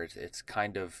before. It's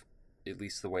kind of, at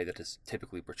least the way that it's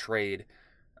typically portrayed.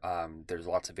 There's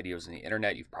lots of videos on the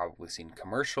internet. You've probably seen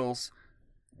commercials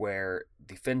where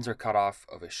the fins are cut off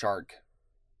of a shark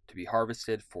to be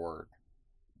harvested for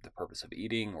the purpose of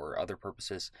eating or other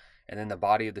purposes, and then the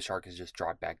body of the shark is just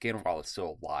dropped back in while it's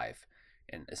still alive.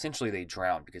 And essentially they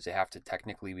drown because they have to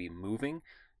technically be moving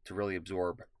to really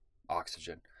absorb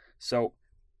oxygen. So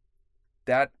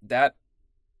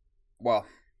well,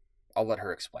 I'll let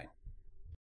her explain.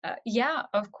 Yeah,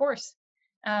 of course.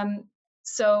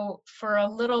 So for a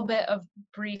little bit of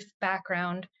brief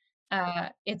background,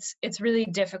 it's really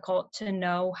difficult to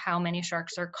know how many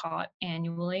sharks are caught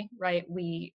annually, right?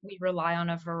 We rely on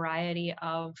a variety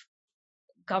of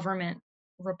government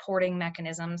reporting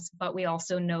mechanisms, but we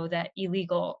also know that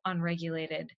illegal,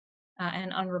 unregulated,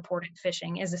 and unreported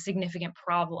fishing is a significant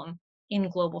problem in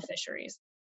global fisheries.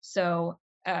 So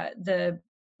the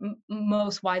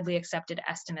most widely accepted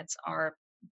estimates are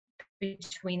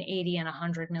between 80 and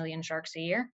 100 million sharks a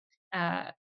year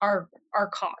are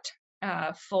caught,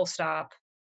 full stop.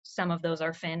 Some of those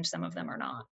are finned, some of them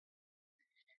are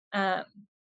not.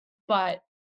 But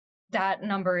that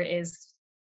number is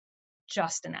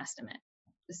just an estimate.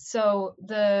 So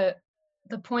the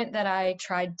point that I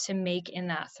tried to make in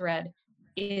that thread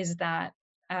is that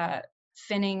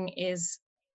finning is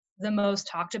the most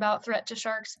talked about threat to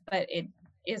sharks, but it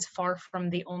is far from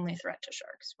the only threat to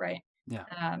sharks, right?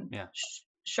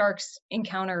 Sharks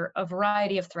encounter a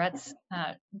variety of threats.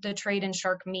 The trade in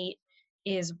shark meat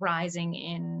is rising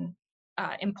in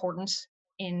importance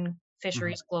in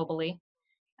fisheries globally.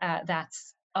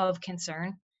 That's of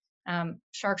concern.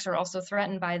 Sharks are also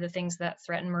threatened by the things that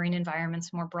threaten marine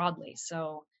environments more broadly.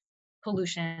 So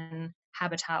pollution,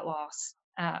 habitat loss,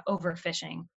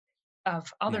 overfishing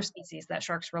of other species that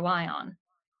sharks rely on.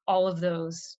 All of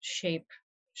those shape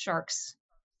sharks'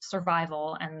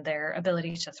 survival and their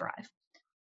ability to thrive.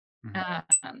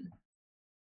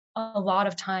 A lot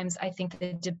of times I think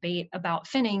the debate about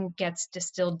finning gets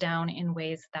distilled down in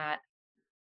ways that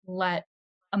let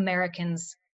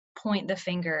Americans point the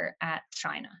finger at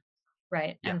China.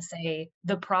 right? Yeah. And say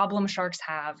the problem sharks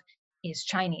have is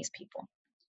Chinese people.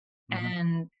 Mm-hmm.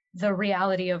 And the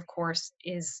reality, of course,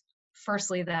 is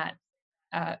firstly that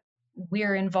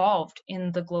we're involved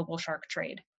in the global shark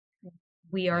trade.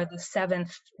 We are the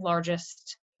 7th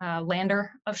largest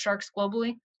lander of sharks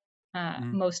globally.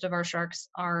 Most of our sharks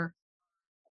are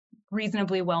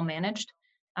reasonably well managed,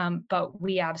 but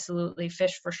we absolutely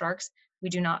fish for sharks. We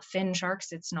do not fin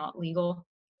sharks. It's not legal.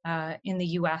 In the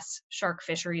US, shark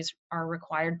fisheries are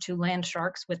required to land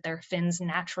sharks with their fins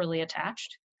naturally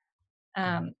attached.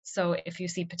 So if you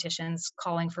see petitions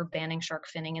calling for banning shark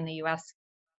finning in the US,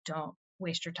 don't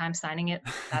waste your time signing it.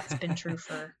 That's been true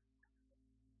for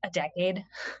a decade.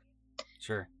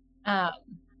 Sure.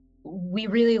 We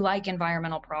really like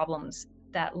environmental problems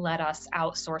that let us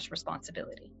outsource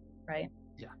responsibility, right?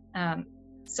 Yeah.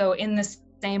 So in the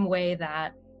same way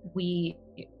that we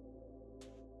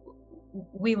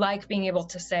like being able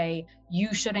to say,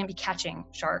 you shouldn't be catching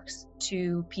sharks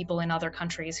to people in other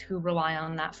countries who rely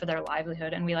on that for their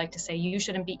livelihood. And we like to say, you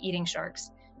shouldn't be eating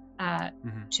sharks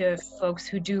to folks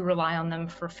who do rely on them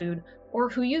for food or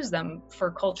who use them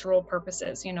for cultural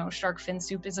purposes. You know, shark fin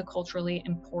soup is a culturally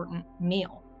important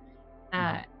meal.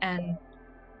 And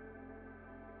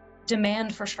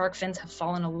demand for shark fins have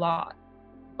fallen a lot,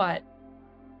 but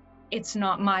it's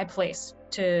not my place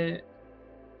to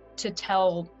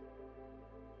tell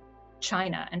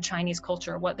China and Chinese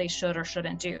culture what they should or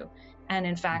shouldn't do. And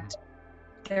in fact,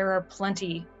 there are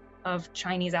plenty of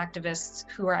Chinese activists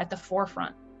who are at the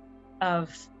forefront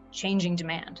of changing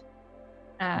demand.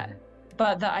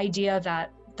 But the idea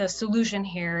that the solution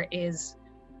here is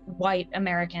white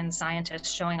American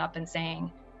scientists showing up and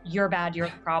saying, you're bad, you're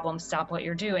the problem, stop what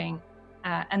you're doing,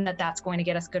 and that's going to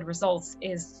get us good results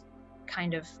is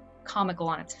kind of comical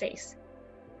on its face.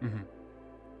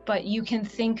 But you can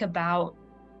think about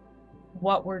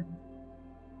what we're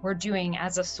doing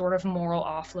as a sort of moral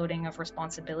offloading of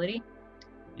responsibility.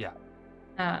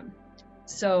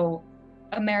 So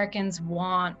Americans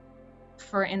want,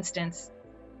 for instance,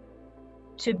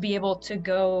 to be able to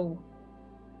go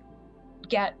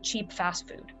get cheap fast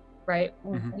food, right?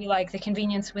 We like the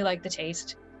convenience, we like the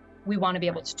taste, we want to be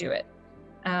able to do it.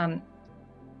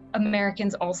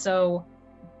 Americans also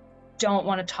don't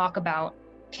want to talk about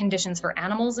conditions for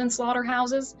animals in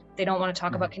slaughterhouses. They don't want to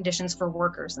talk about conditions for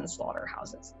workers in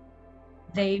slaughterhouses.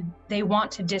 They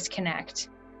want to disconnect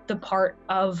the part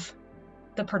of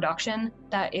the production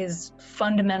that is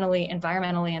fundamentally,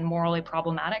 environmentally, and morally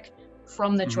problematic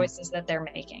from the choices that they're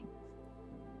making.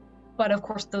 But of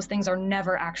course, those things are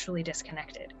never actually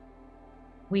disconnected.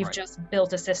 We've just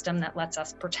built a system that lets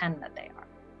us pretend that they are.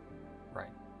 Right.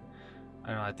 I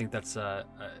don't know. I think that's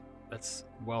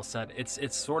well said.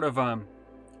 It's sort of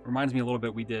reminds me a little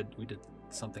bit. We did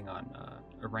something on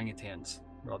orangutans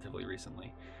relatively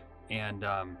recently, and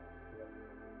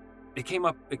it came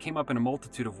up in a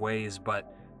multitude of ways.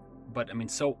 But I mean,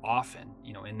 so often,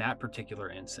 you know, in that particular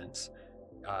instance,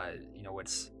 you know,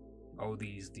 it's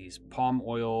these palm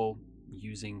oil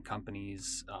using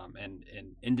companies and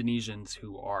Indonesians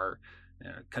who are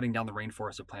cutting down the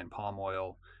rainforest to plant palm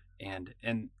oil, and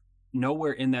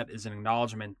nowhere in that is an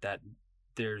acknowledgement that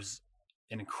there's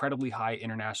an incredibly high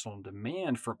international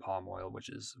demand for palm oil, which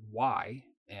is why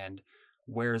and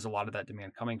where is a lot of that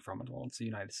demand coming from? Well, it's the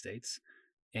United States.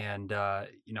 And,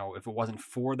 you know, if it wasn't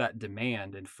for that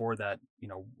demand and for that, you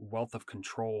know, wealth of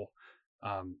control,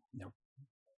 you know,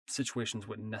 situations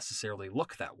wouldn't necessarily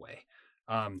look that way.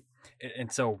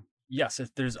 And so, yes,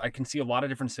 I can see a lot of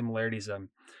different similarities.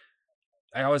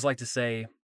 I always like to say,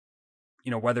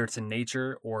 you know, whether it's in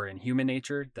nature or in human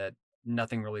nature, that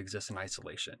nothing really exists in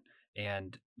isolation.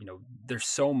 And, you know, there's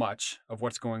so much of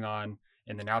what's going on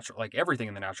in the natural, like everything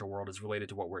in the natural world is related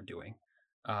to what we're doing.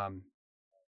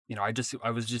 You know,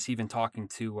 I was just even talking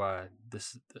to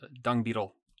this dung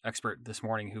beetle expert this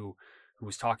morning who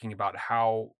was talking about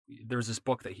how there's this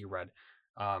book that he read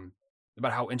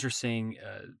about how interesting,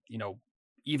 you know,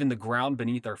 even the ground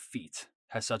beneath our feet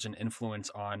has such an influence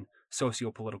on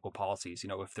socio-political policies. You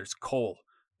know, if there's coal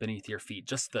beneath your feet,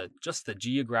 just the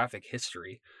geographic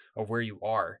history of where you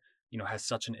are, you know, has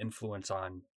such an influence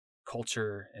on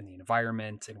culture and the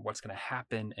environment and what's going to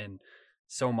happen and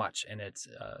so much. And it's,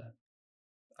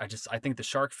 I think the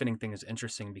shark finning thing is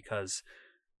interesting because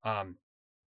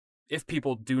if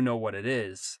people do know what it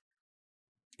is,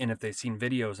 and if they've seen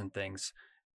videos and things,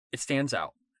 it stands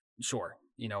out, sure,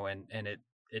 you know, and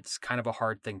it's kind of a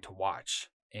hard thing to watch.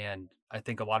 And I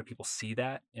think a lot of people see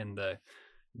that, and the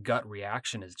gut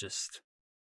reaction is just,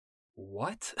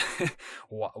 what?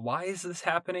 Why is this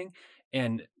happening?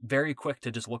 And very quick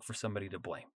to just look for somebody to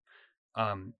blame.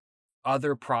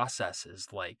 Other processes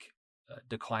like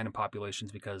decline in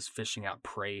populations because fishing out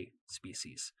prey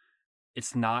species.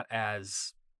 It's not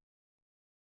as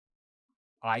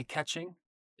eye-catching.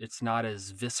 It's not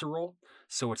as visceral.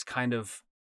 So it's kind of,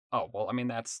 oh, well, I mean,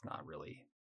 that's not really,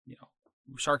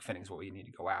 shark finning is what we need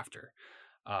to go after.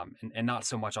 And not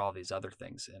so much all these other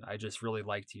things. And I just really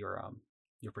liked your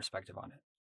perspective on it.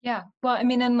 Yeah. Well, I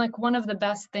mean, and like one of the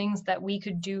best things that we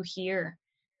could do here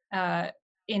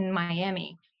in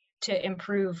Miami to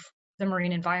improve the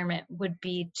marine environment would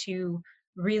be to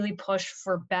really push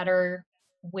for better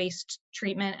waste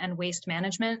treatment and waste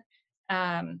management,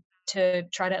 to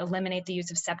try to eliminate the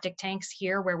use of septic tanks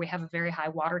here where we have a very high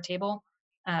water table,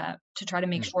 to try to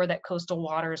make sure that coastal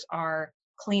waters are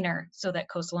cleaner so that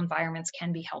coastal environments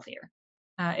can be healthier.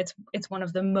 It's one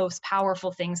of the most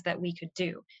powerful things that we could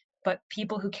do. But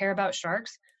people who care about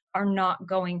sharks are not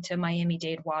going to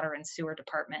Miami-Dade Water and Sewer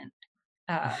Department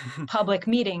public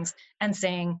meetings and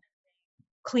saying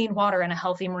clean water and a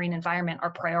healthy marine environment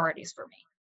are priorities for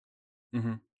me.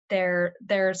 Mm-hmm.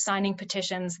 They're signing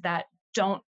petitions that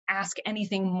don't ask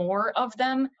anything more of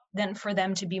them than for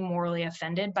them to be morally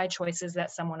offended by choices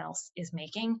that someone else is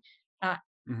making.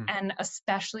 And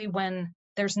especially when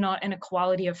there's not an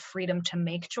equality of freedom to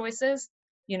make choices.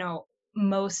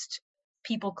 Most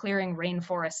people clearing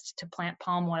rainforest to plant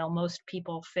palm oil, most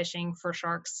people fishing for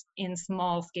sharks in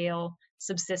small scale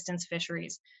subsistence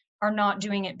fisheries are not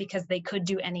doing it because they could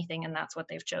do anything and that's what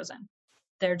they've chosen.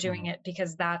 They're doing it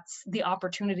because that's the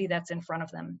opportunity that's in front of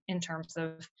them in terms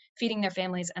of feeding their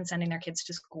families and sending their kids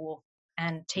to school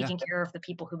and taking care of the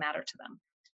people who matter to them.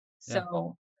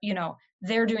 So,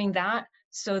 they're doing that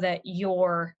so that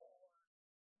your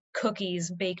cookies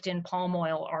baked in palm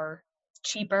oil are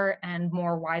cheaper and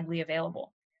more widely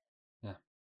available.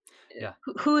 Yeah.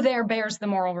 Who there bears the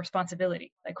moral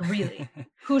responsibility? Like, really,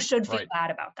 who should feel bad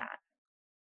about that?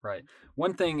 Right.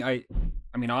 One thing I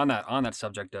mean, on that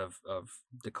subject of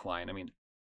decline, I mean,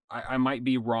 I might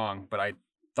be wrong, but I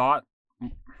thought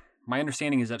my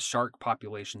understanding is that shark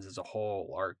populations as a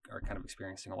whole are kind of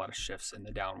experiencing a lot of shifts in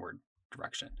the downward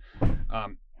direction.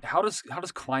 How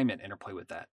does climate interplay with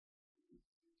that?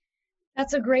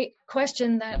 That's a great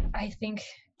question that I think,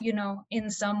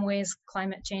 in some ways,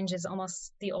 climate change is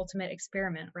almost the ultimate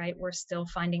experiment, right? We're still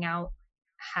finding out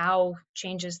how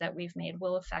changes that we've made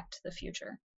will affect the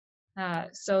future.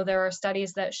 So there are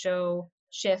studies that show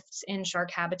shifts in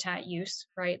shark habitat use,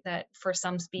 right? That for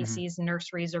some species,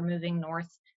 nurseries are moving north,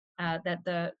 that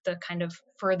the kind of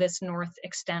furthest north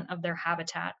extent of their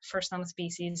habitat for some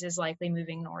species is likely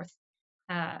moving north.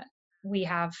 We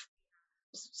have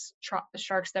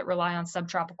sharks that rely on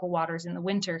subtropical waters in the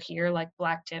winter here, like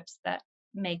blacktips, that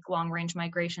make long-range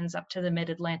migrations up to the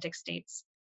mid-Atlantic states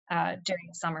during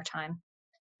the summertime.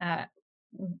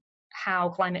 How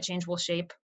climate change will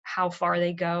shape how far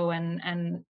they go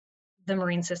and the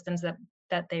marine systems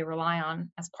that they rely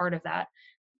on as part of that,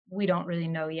 we don't really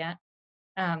know yet.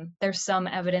 There's some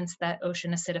evidence that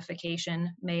ocean acidification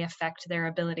may affect their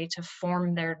ability to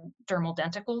form their dermal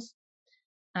denticles.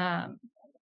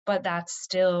 But that's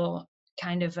still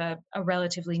kind of a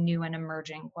relatively new and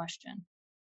emerging question.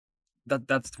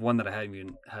 That's one that I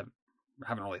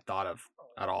haven't really thought of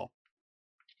at all.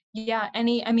 Yeah,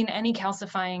 any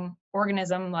calcifying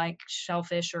organism like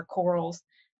shellfish or corals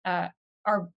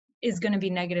is going to be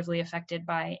negatively affected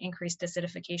by increased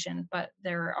acidification, but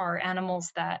there are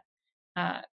animals that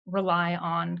rely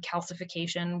on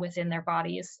calcification within their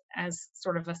bodies as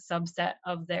sort of a subset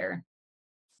of their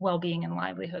well-being and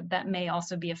livelihood that may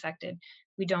also be affected.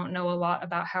 We don't know a lot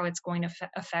about how it's going to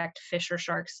affect fish or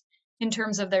sharks in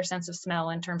terms of their sense of smell,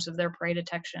 in terms of their prey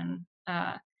detection,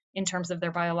 in terms of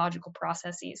their biological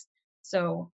processes.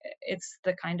 So it's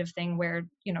the kind of thing where,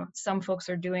 some folks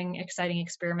are doing exciting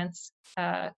experiments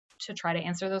to try to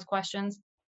answer those questions,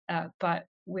 but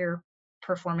we're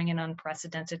performing an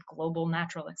unprecedented global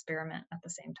natural experiment at the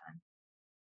same time.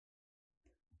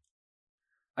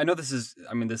 I know this is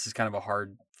kind of a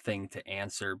hard thing to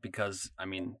answer because,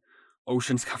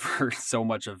 oceans cover so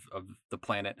much of the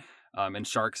planet, and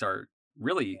sharks are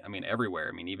really,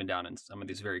 everywhere. Even down in some of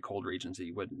these very cold regions that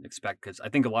you wouldn't expect, because I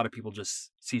think a lot of people just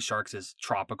see sharks as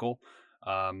tropical,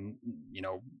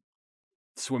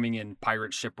 swimming in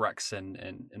pirate shipwrecks and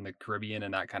in the Caribbean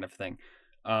and that kind of thing.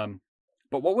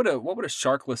 But what would a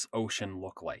sharkless ocean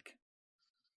look like?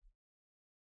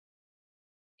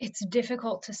 It's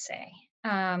difficult to say.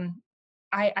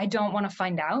 I don't want to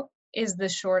find out is the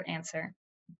short answer,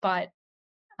 but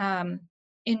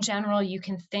in general, you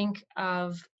can think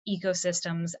of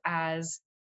ecosystems as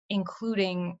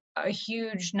including a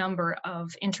huge number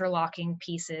of interlocking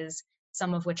pieces,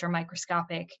 some of which are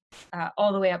microscopic,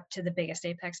 all the way up to the biggest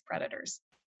apex predators.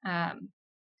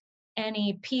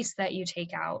 any piece that you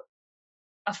take out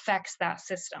affects that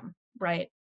system, right?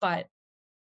 But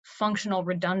functional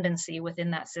redundancy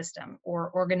within that system, or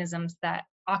organisms that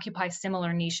occupy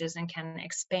similar niches and can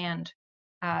expand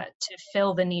to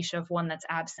fill the niche of one that's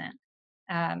absent,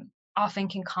 often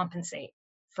can compensate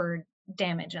for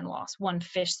damage and loss. One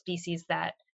fish species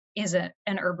that is an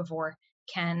herbivore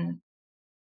can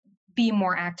be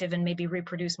more active and maybe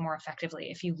reproduce more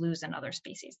effectively if you lose another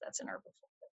species that's an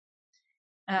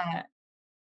herbivore.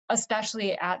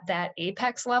 Especially at that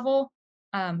apex level,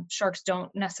 sharks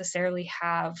don't necessarily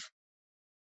have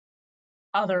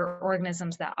other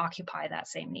organisms that occupy that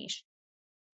same niche.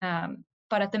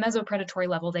 But at the mesopredatory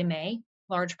level, they may.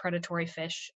 Large predatory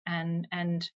fish and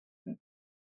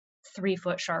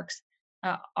 3-foot sharks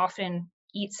often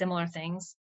eat similar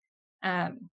things.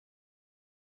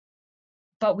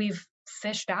 But we've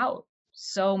fished out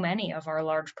so many of our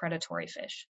large predatory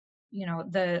fish. You know,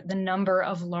 the number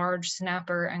of large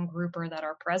snapper and grouper that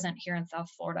are present here in South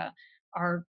Florida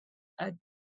are a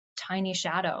tiny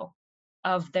shadow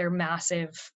of their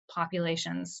massive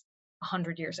populations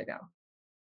 100 years ago.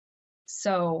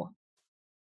 So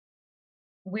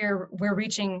we're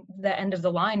reaching the end of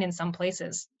the line in some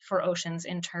places for oceans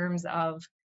in terms of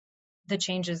the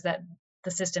changes that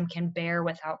the system can bear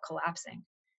without collapsing.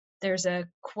 There's a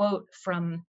quote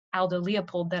from Aldo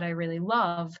Leopold that I really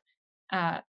love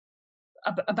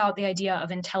about the idea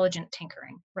of intelligent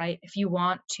tinkering, right? If you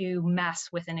want to mess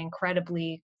with an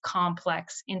incredibly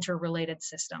complex, interrelated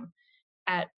system,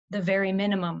 at the very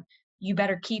minimum, you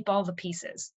better keep all the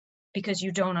pieces because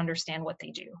you don't understand what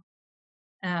they do.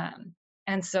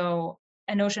 And so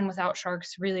an ocean without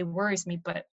sharks really worries me,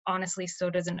 but honestly, so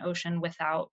does an ocean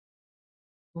without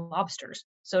lobsters.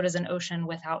 So does an ocean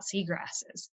without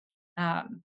seagrasses.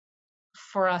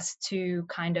 For us to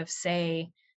kind of say,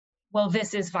 well,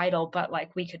 this is vital, but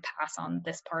like we could pass on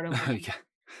this part of it.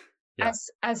 Yeah.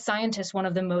 As scientists, one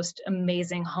of the most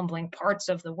amazing, humbling parts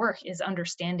of the work is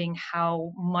understanding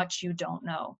how much you don't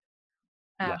know.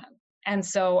 And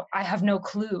so I have no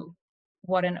clue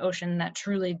what an ocean that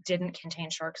truly didn't contain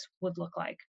sharks would look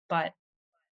like, but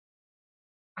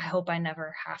I hope I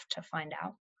never have to find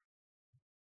out.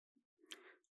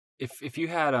 If you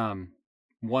had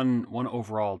one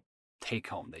overall take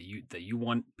home that you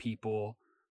want people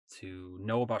to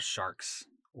know about sharks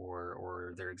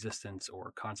or their existence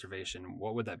or conservation,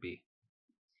 what would that be?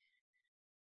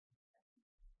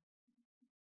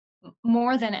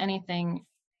 More than anything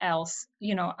else,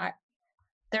 you know,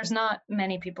 there's not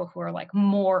many people who are like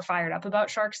more fired up about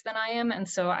sharks than I am. And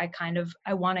so I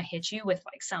want to hit you with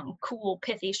like some cool,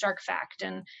 pithy shark fact,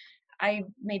 and I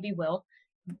maybe will.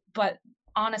 But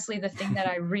honestly, the thing that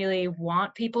I really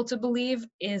want people to believe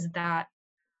is that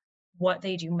what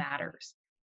they do matters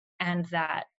and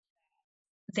that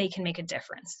they can make a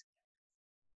difference.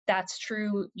 That's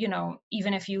true, you know,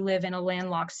 even if you live in a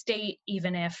landlocked state,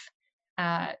 even if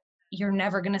you're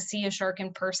never going to see a shark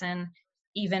in person,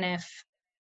 even if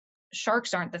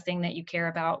sharks aren't the thing that you care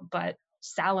about, but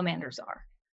salamanders are.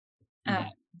 Mm-hmm.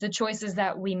 The choices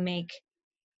that we make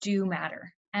do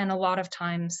matter. And a lot of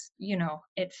times, you know,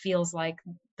 it feels like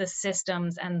the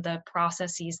systems and the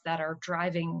processes that are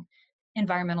driving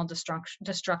environmental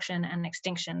destruction and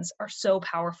extinctions are so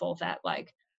powerful that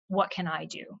like, what can I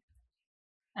do?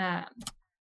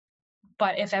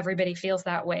 But if everybody feels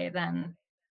that way, then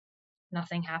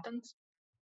nothing happens.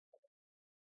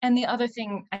 And the other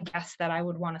thing, I guess, that I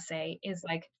would want to say is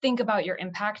like, think about your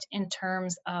impact in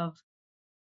terms of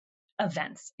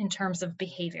events, in terms of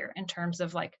behavior, in terms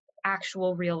of like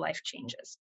actual real life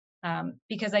changes.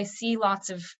 Because I see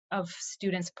lots of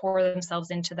students pour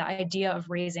themselves into the idea of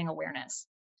raising awareness,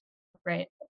 right?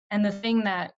 And the thing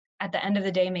that at the end of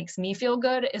the day makes me feel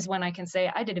good is when I can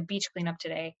say, I did a beach cleanup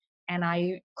today and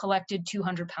I collected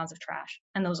 200 pounds of trash,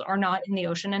 and those are not in the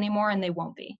ocean anymore and they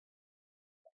won't be.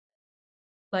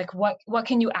 Like what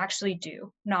can you actually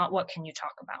do, not what can you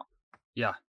talk about?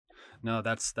 Yeah, no,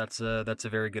 that's a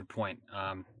very good point.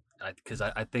 Because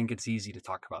I think it's easy to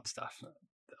talk about stuff.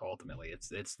 Ultimately,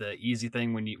 it's the easy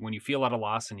thing when you feel at a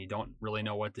loss and you don't really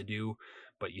know what to do,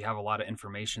 but you have a lot of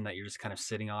information that you're just kind of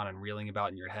sitting on and reeling about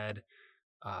in your head.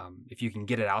 If you can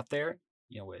get it out there,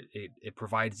 you know, it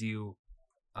provides you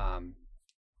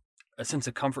a sense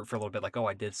of comfort for a little bit. Like, oh,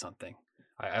 I did something.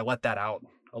 I let that out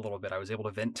a little bit. I was able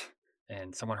to vent,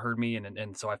 and someone heard me,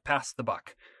 and so I've passed the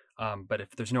buck. But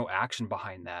if there's no action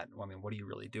behind that, well, I mean, what are you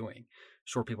really doing?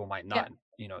 Sure, people might not,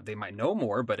 you know, they might know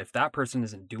more, but if that person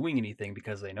isn't doing anything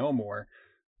because they know more,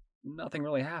 nothing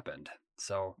really happened.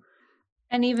 So,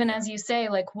 and even as you say,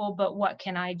 like, well, but what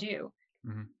can I do?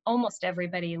 Mm-hmm. Almost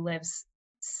everybody lives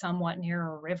somewhat near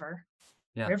a river.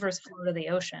 Yeah. Rivers flow to the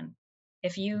ocean.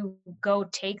 If you go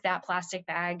take that plastic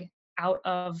bag out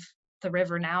of the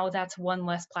river now, that's one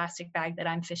less plastic bag that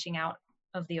I'm fishing out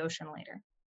of the ocean later.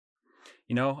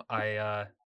 You know,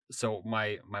 so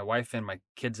my wife and my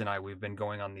kids and I, we've been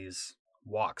going on these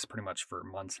walks pretty much for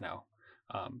months now.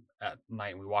 At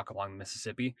night, we walk along the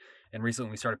Mississippi, and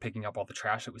recently we started picking up all the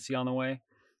trash that we see on the way.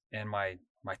 And my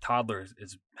toddler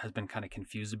has been kind of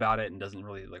confused about it and doesn't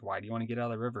really like, why do you want to get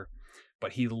out of the river?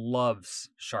 But he loves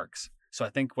sharks. So I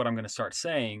think what I'm going to start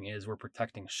saying is we're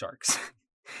protecting sharks,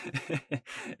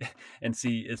 and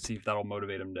see if that'll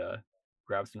motivate him to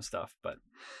grab some stuff. But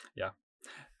yeah,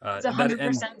 it's 100%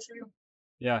 true.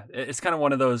 Yeah, it's kind of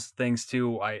one of those things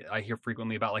too. I hear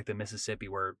frequently about like the Mississippi,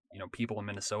 where people in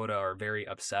Minnesota are very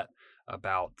upset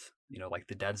about like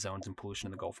the dead zones and pollution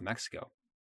in the Gulf of Mexico,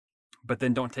 but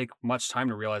then don't take much time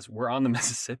to realize we're on the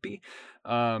Mississippi,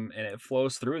 and it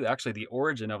flows through. Actually, the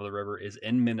origin of the river is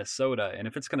in Minnesota, and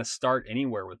if it's going to start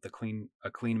anywhere with a clean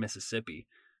Mississippi,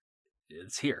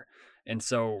 it's here. And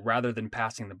so rather than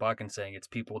passing the buck and saying it's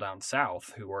people down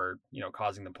south who are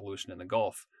causing the pollution in the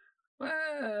Gulf,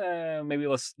 maybe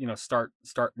let's start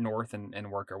north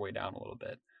and work our way down a little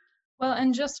bit. Well,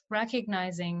 and just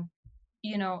recognizing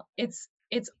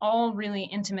it's all really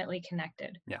intimately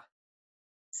connected. Yeah.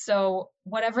 So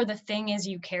whatever the thing is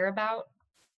you care about,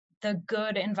 the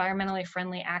good environmentally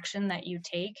friendly action that you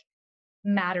take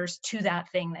matters to that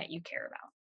thing that you care about.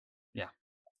 Yeah.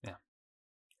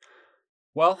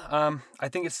 Well, I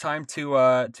think it's time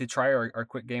to try our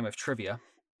quick game of trivia.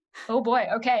 Oh boy,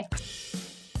 okay.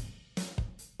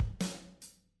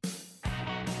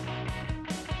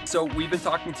 So we've been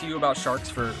talking to you about sharks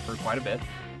for quite a bit,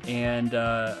 and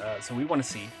so we want to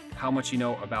see how much you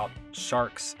know about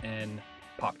sharks in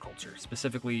pop culture,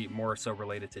 specifically more so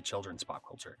related to children's pop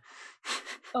culture.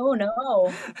 Oh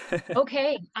no.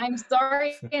 Okay, I'm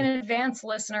sorry in advance,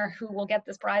 listener, who will get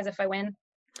this prize if I win.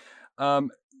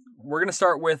 We're going to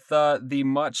start with the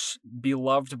much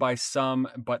beloved by some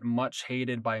but much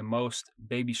hated by most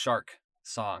Baby Shark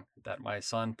song that my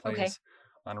son plays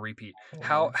on repeat.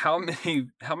 How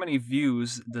many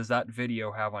views does that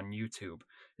video have on YouTube?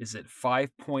 Is it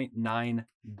 5.9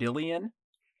 billion,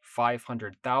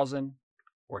 500,000,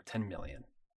 or 10 million?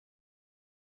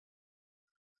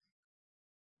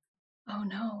 Oh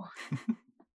no.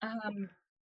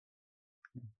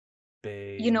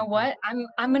 Big. You know what?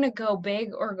 I'm gonna go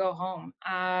big or go home.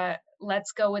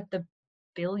 Let's go with the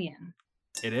billion.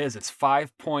 It is. It's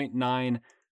 5.9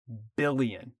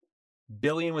 billion.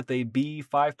 Billion with a B.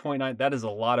 5.9. That is a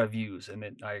lot of views, and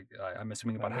I'm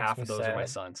assuming about half of those are my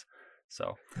sons.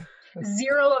 So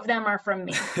 0 of them are from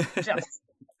me. Just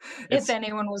if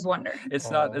anyone was wondering. It's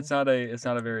not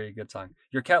a very good song.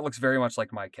 Your cat looks very much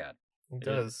like my cat. It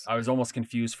does. I was almost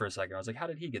confused for a second. I was like, how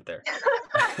did he get there?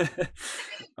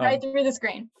 Right through the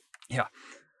screen. Yeah.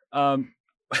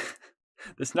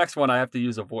 This next one I have to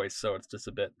use a voice, so it's just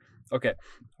a bit. Okay.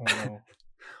 Oh, no.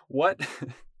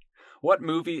 What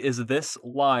movie is this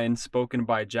line spoken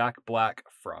by Jack Black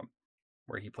from,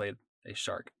 where he played a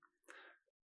shark?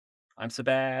 I'm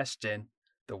Sebastian,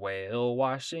 the whale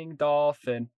washing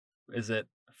dolphin. Is it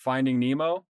Finding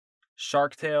Nemo,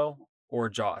 Shark Tale, or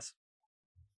Jaws?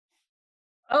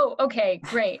 Oh, okay,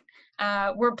 great.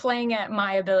 We're playing at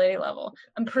my ability level.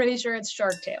 I'm pretty sure it's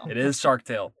Shark Tale. It is Shark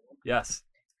Tale. Yes.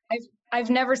 I've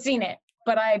never seen it,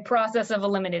 but I process have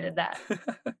eliminated that.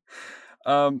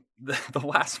 The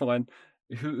last one.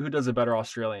 Who does a better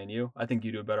Australian? You? I think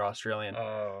you do a better Australian.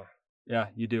 Oh. Yeah,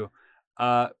 you do.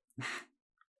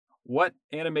 What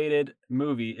animated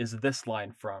movie is this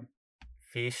line from?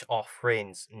 Fish are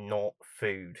friends, not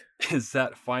food. Is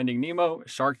that Finding Nemo,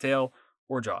 Shark Tale,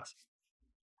 or Jaws?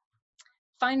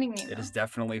 Finding Nemo. It is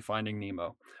definitely Finding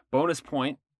Nemo. Bonus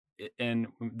point, and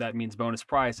that means bonus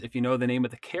prize, if you know the name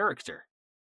of the character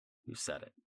who said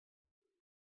it.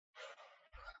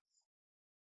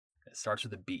 It starts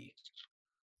with a B.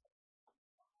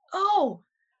 Oh,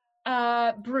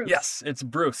 Bruce. Yes, it's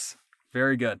Bruce.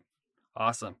 Very good.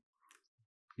 Awesome.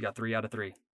 You got 3 out of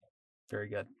 3. Very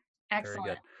good. Excellent.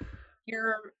 Very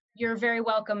good. You're very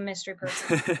welcome, mystery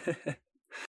person.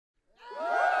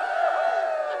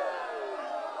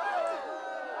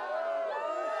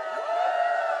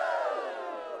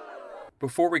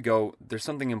 Before we go, there's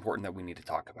something important that we need to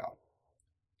talk about.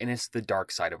 And it's the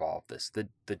dark side of all of this.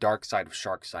 The dark side of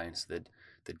shark science,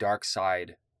 the dark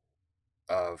side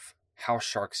of how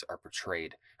sharks are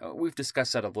portrayed. We've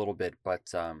discussed that a little bit,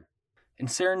 but in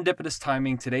serendipitous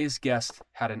timing, today's guest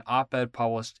had an op-ed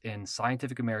published in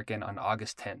Scientific American on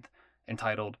August 10th,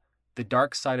 entitled The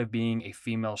Dark Side of Being a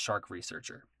Female Shark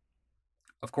Researcher.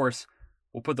 Of course,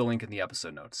 we'll put the link in the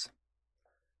episode notes.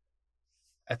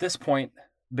 At this point,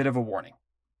 Bit of a warning.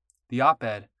 The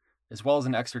op-ed, as well as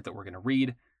an excerpt that we're going to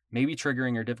read, may be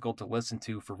triggering or difficult to listen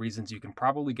to for reasons you can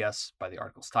probably guess by the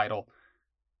article's title.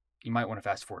 You might want to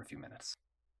fast forward a few minutes.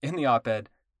 In the op-ed,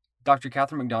 Dr.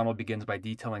 Catherine MacDonald begins by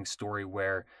detailing a story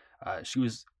where she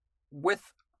was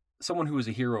with someone who was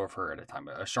a hero of her at a time,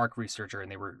 a shark researcher,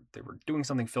 and they were doing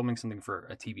something, filming something for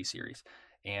a TV series.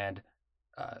 And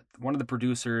one of the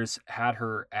producers had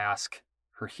her ask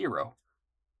her hero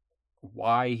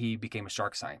why he became a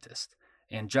shark scientist.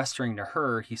 And gesturing to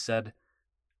her, he said,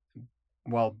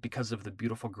 well, because of the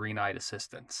beautiful green-eyed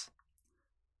assistants.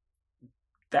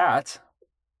 That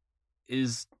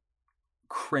is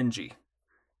cringy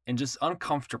and just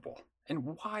uncomfortable.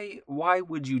 And why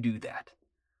would you do that?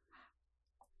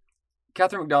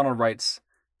 Catherine MacDonald writes,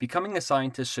 becoming a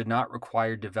scientist should not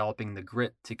require developing the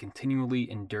grit to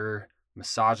continually endure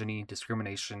misogyny,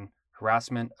 discrimination,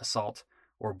 harassment, assault,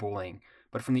 or bullying.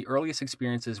 But from the earliest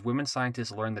experiences, women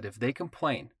scientists learn that if they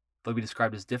complain, they'll be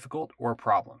described as difficult or a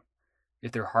problem.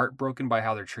 If they're heartbroken by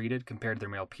how they're treated compared to their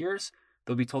male peers,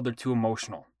 they'll be told they're too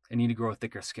emotional and need to grow a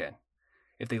thicker skin.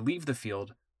 If they leave the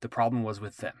field, the problem was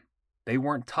with them. They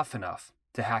weren't tough enough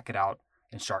to hack it out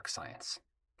in shark science.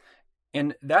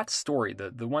 And that story,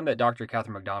 the one that Dr.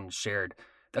 Catherine MacDonald shared,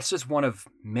 that's just one of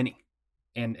many,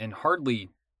 and hardly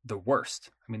the worst.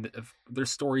 I mean, there's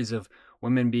stories of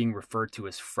women being referred to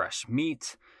as fresh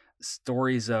meat,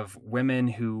 stories of women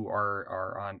who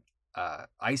are on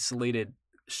isolated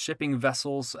shipping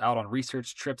vessels out on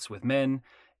research trips with men,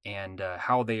 and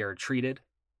how they are treated,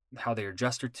 how they are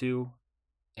gestured to,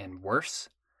 and worse.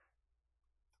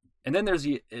 And then there's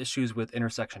the issues with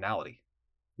intersectionality.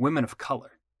 Women of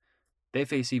color, they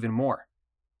face even more.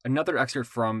 Another excerpt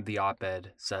from the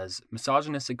op-ed says,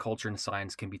 misogynistic culture in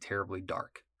science can be terribly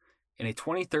dark. In a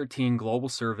 2013 global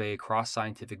survey across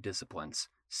scientific disciplines,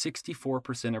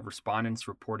 64% of respondents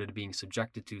reported being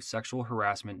subjected to sexual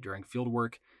harassment during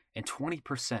fieldwork and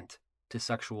 20% to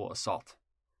sexual assault.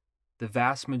 The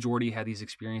vast majority had these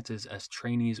experiences as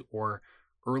trainees or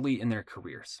early in their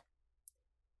careers.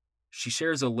 She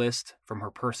shares a list from her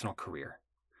personal career.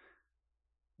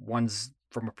 One's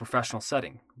from a professional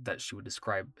setting that she would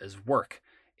describe as work.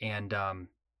 And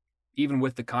even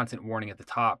with the content warning at the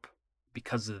top,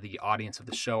 because of the audience of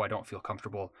the show, I don't feel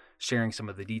comfortable sharing some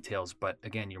of the details. But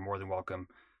again, you're more than welcome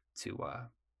to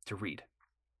read.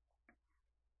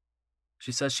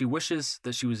 She says she wishes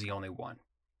that she was the only one,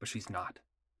 but she's not.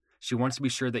 She wants to be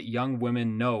sure that young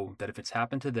women know that if it's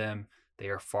happened to them, they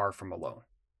are far from alone.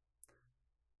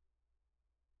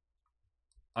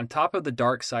 On top of the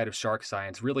dark side of shark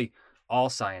science, really all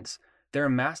science, there are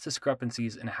mass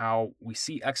discrepancies in how we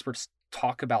see experts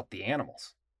talk about the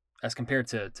animals as compared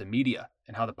to media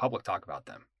and how the public talk about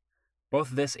them.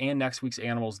 Both this and next week's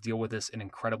animals deal with this in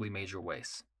incredibly major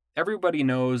ways. Everybody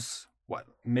knows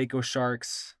mako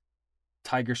sharks,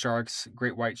 tiger sharks,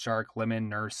 great white shark, lemon,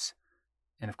 nurse,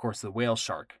 and of course the whale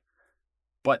shark.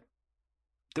 But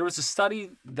there was a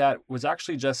study that was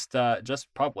actually just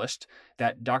published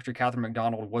that Dr. Catherine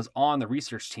MacDonald was on the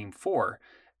research team for,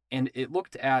 and it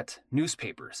looked at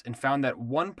newspapers and found that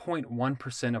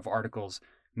 1.1% of articles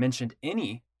mentioned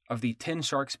any of the 10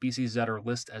 shark species that are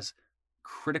listed as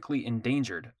critically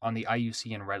endangered on the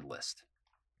IUCN Red List.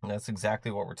 And that's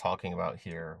exactly what we're talking about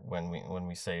here when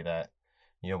we say that,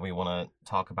 we want to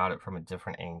talk about it from a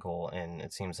different angle, and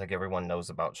it seems like everyone knows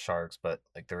about sharks, but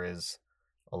there is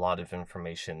a lot of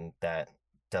information that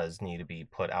does need to be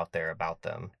put out there about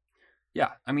them.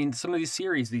 Yeah, I mean, some of these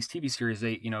series, these TV series,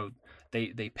 they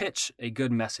pitch a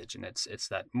good message, and it's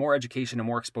that more education and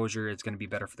more exposure is going to be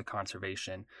better for the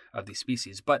conservation of these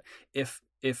species. But if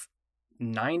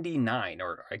 99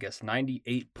 or I guess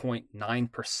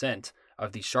 98.9%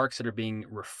 of the sharks that are being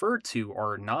referred to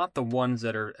are not the ones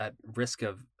that are at risk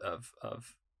of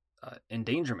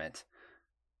endangerment,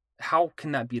 how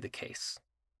can that be the case?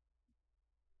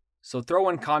 So throw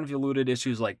in convoluted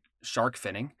issues like shark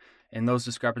finning, and those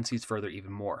discrepancies further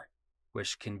even more,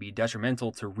 which can be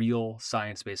detrimental to real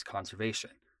science-based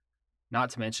conservation. Not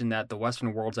to mention that the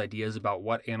Western world's ideas about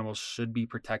what animals should be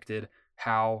protected,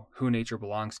 how, who nature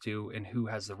belongs to, and who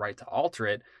has the right to alter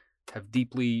it have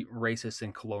deeply racist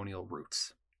and colonial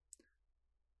roots.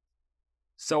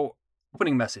 So,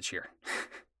 opening message here.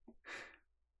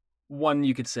 One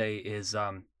you could say is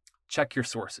check your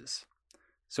sources.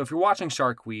 So if you're watching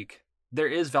Shark Week, there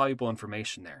is valuable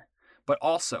information there, but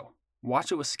also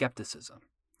watch it with skepticism.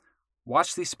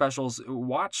 Watch these specials,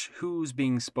 watch who's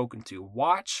being spoken to,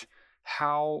 watch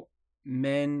how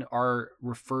men are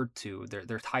referred to,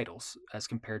 their titles as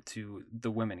compared to the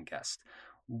women guests.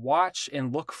 Watch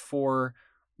and look for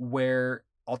where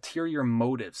ulterior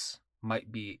motives might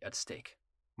be at stake,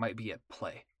 might be at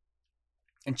play.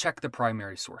 And check the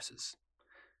primary sources.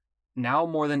 Now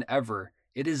more than ever,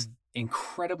 it is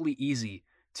incredibly easy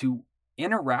to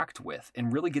interact with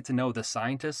and really get to know the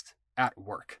scientist at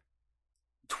work.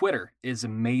 Twitter is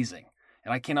amazing,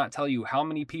 and I cannot tell you how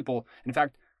many people, in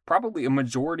fact, probably a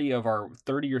majority of our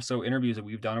 30 or so interviews that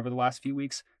we've done over the last few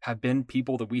weeks have been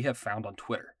people that we have found on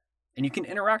Twitter. And you can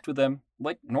interact with them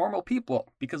like normal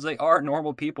people, because they are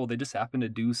normal people. They just happen to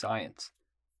do science.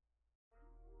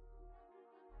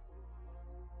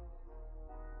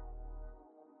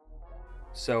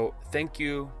 So thank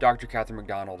you, Dr. Catherine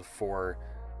MacDonald, for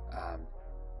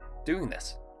doing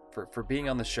this, for being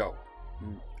on the show.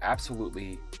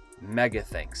 Absolutely mega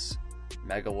thanks.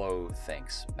 Megalodon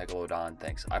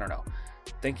thanks. I don't know.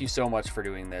 Thank you so much for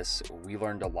doing this. We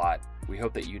learned a lot. We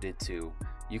hope that you did too.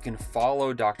 You can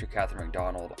follow Dr. Catherine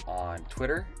MacDonald on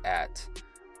Twitter at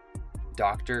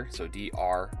Dr. So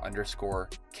Dr_Catmac.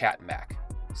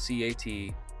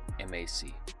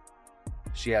 CATMAC.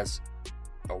 She has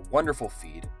a wonderful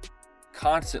feed,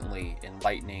 constantly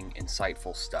enlightening,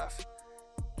 insightful stuff,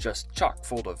 just chock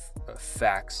full of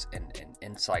facts and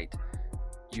insight.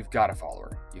 You've got to follow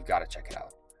her. You've got to check it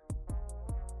out.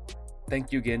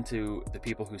 Thank you again to the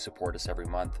people who support us every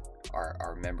month,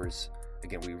 our members.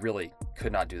 Again, we really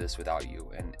could not do this without you,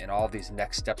 and all of these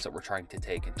next steps that we're trying to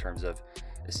take in terms of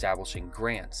establishing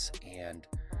grants and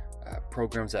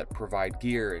programs that provide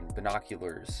gear and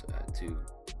binoculars to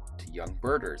young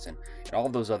birders, and all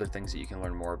of those other things that you can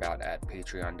learn more about at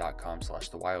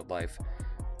patreon.com/thewildlife.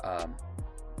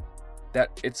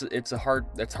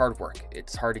 That's hard work.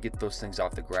 It's hard to get those things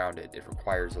off the ground. It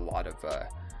requires a lot of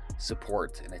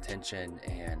support and attention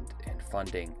and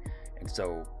funding. And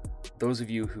so those of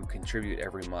you who contribute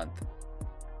every month,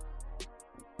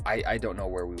 I don't know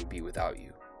where we would be without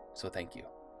you. So thank you.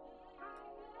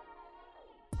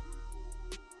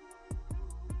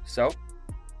 So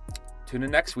tune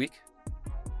in next week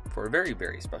for a very,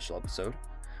 very special episode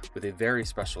with a very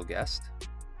special guest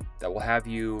that will have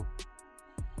you,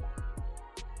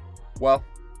 well,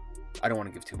 I don't want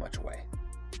to give too much away.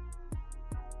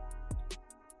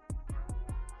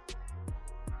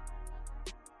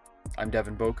 I'm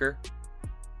Devin Boker,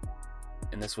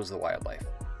 and this was The Wildlife.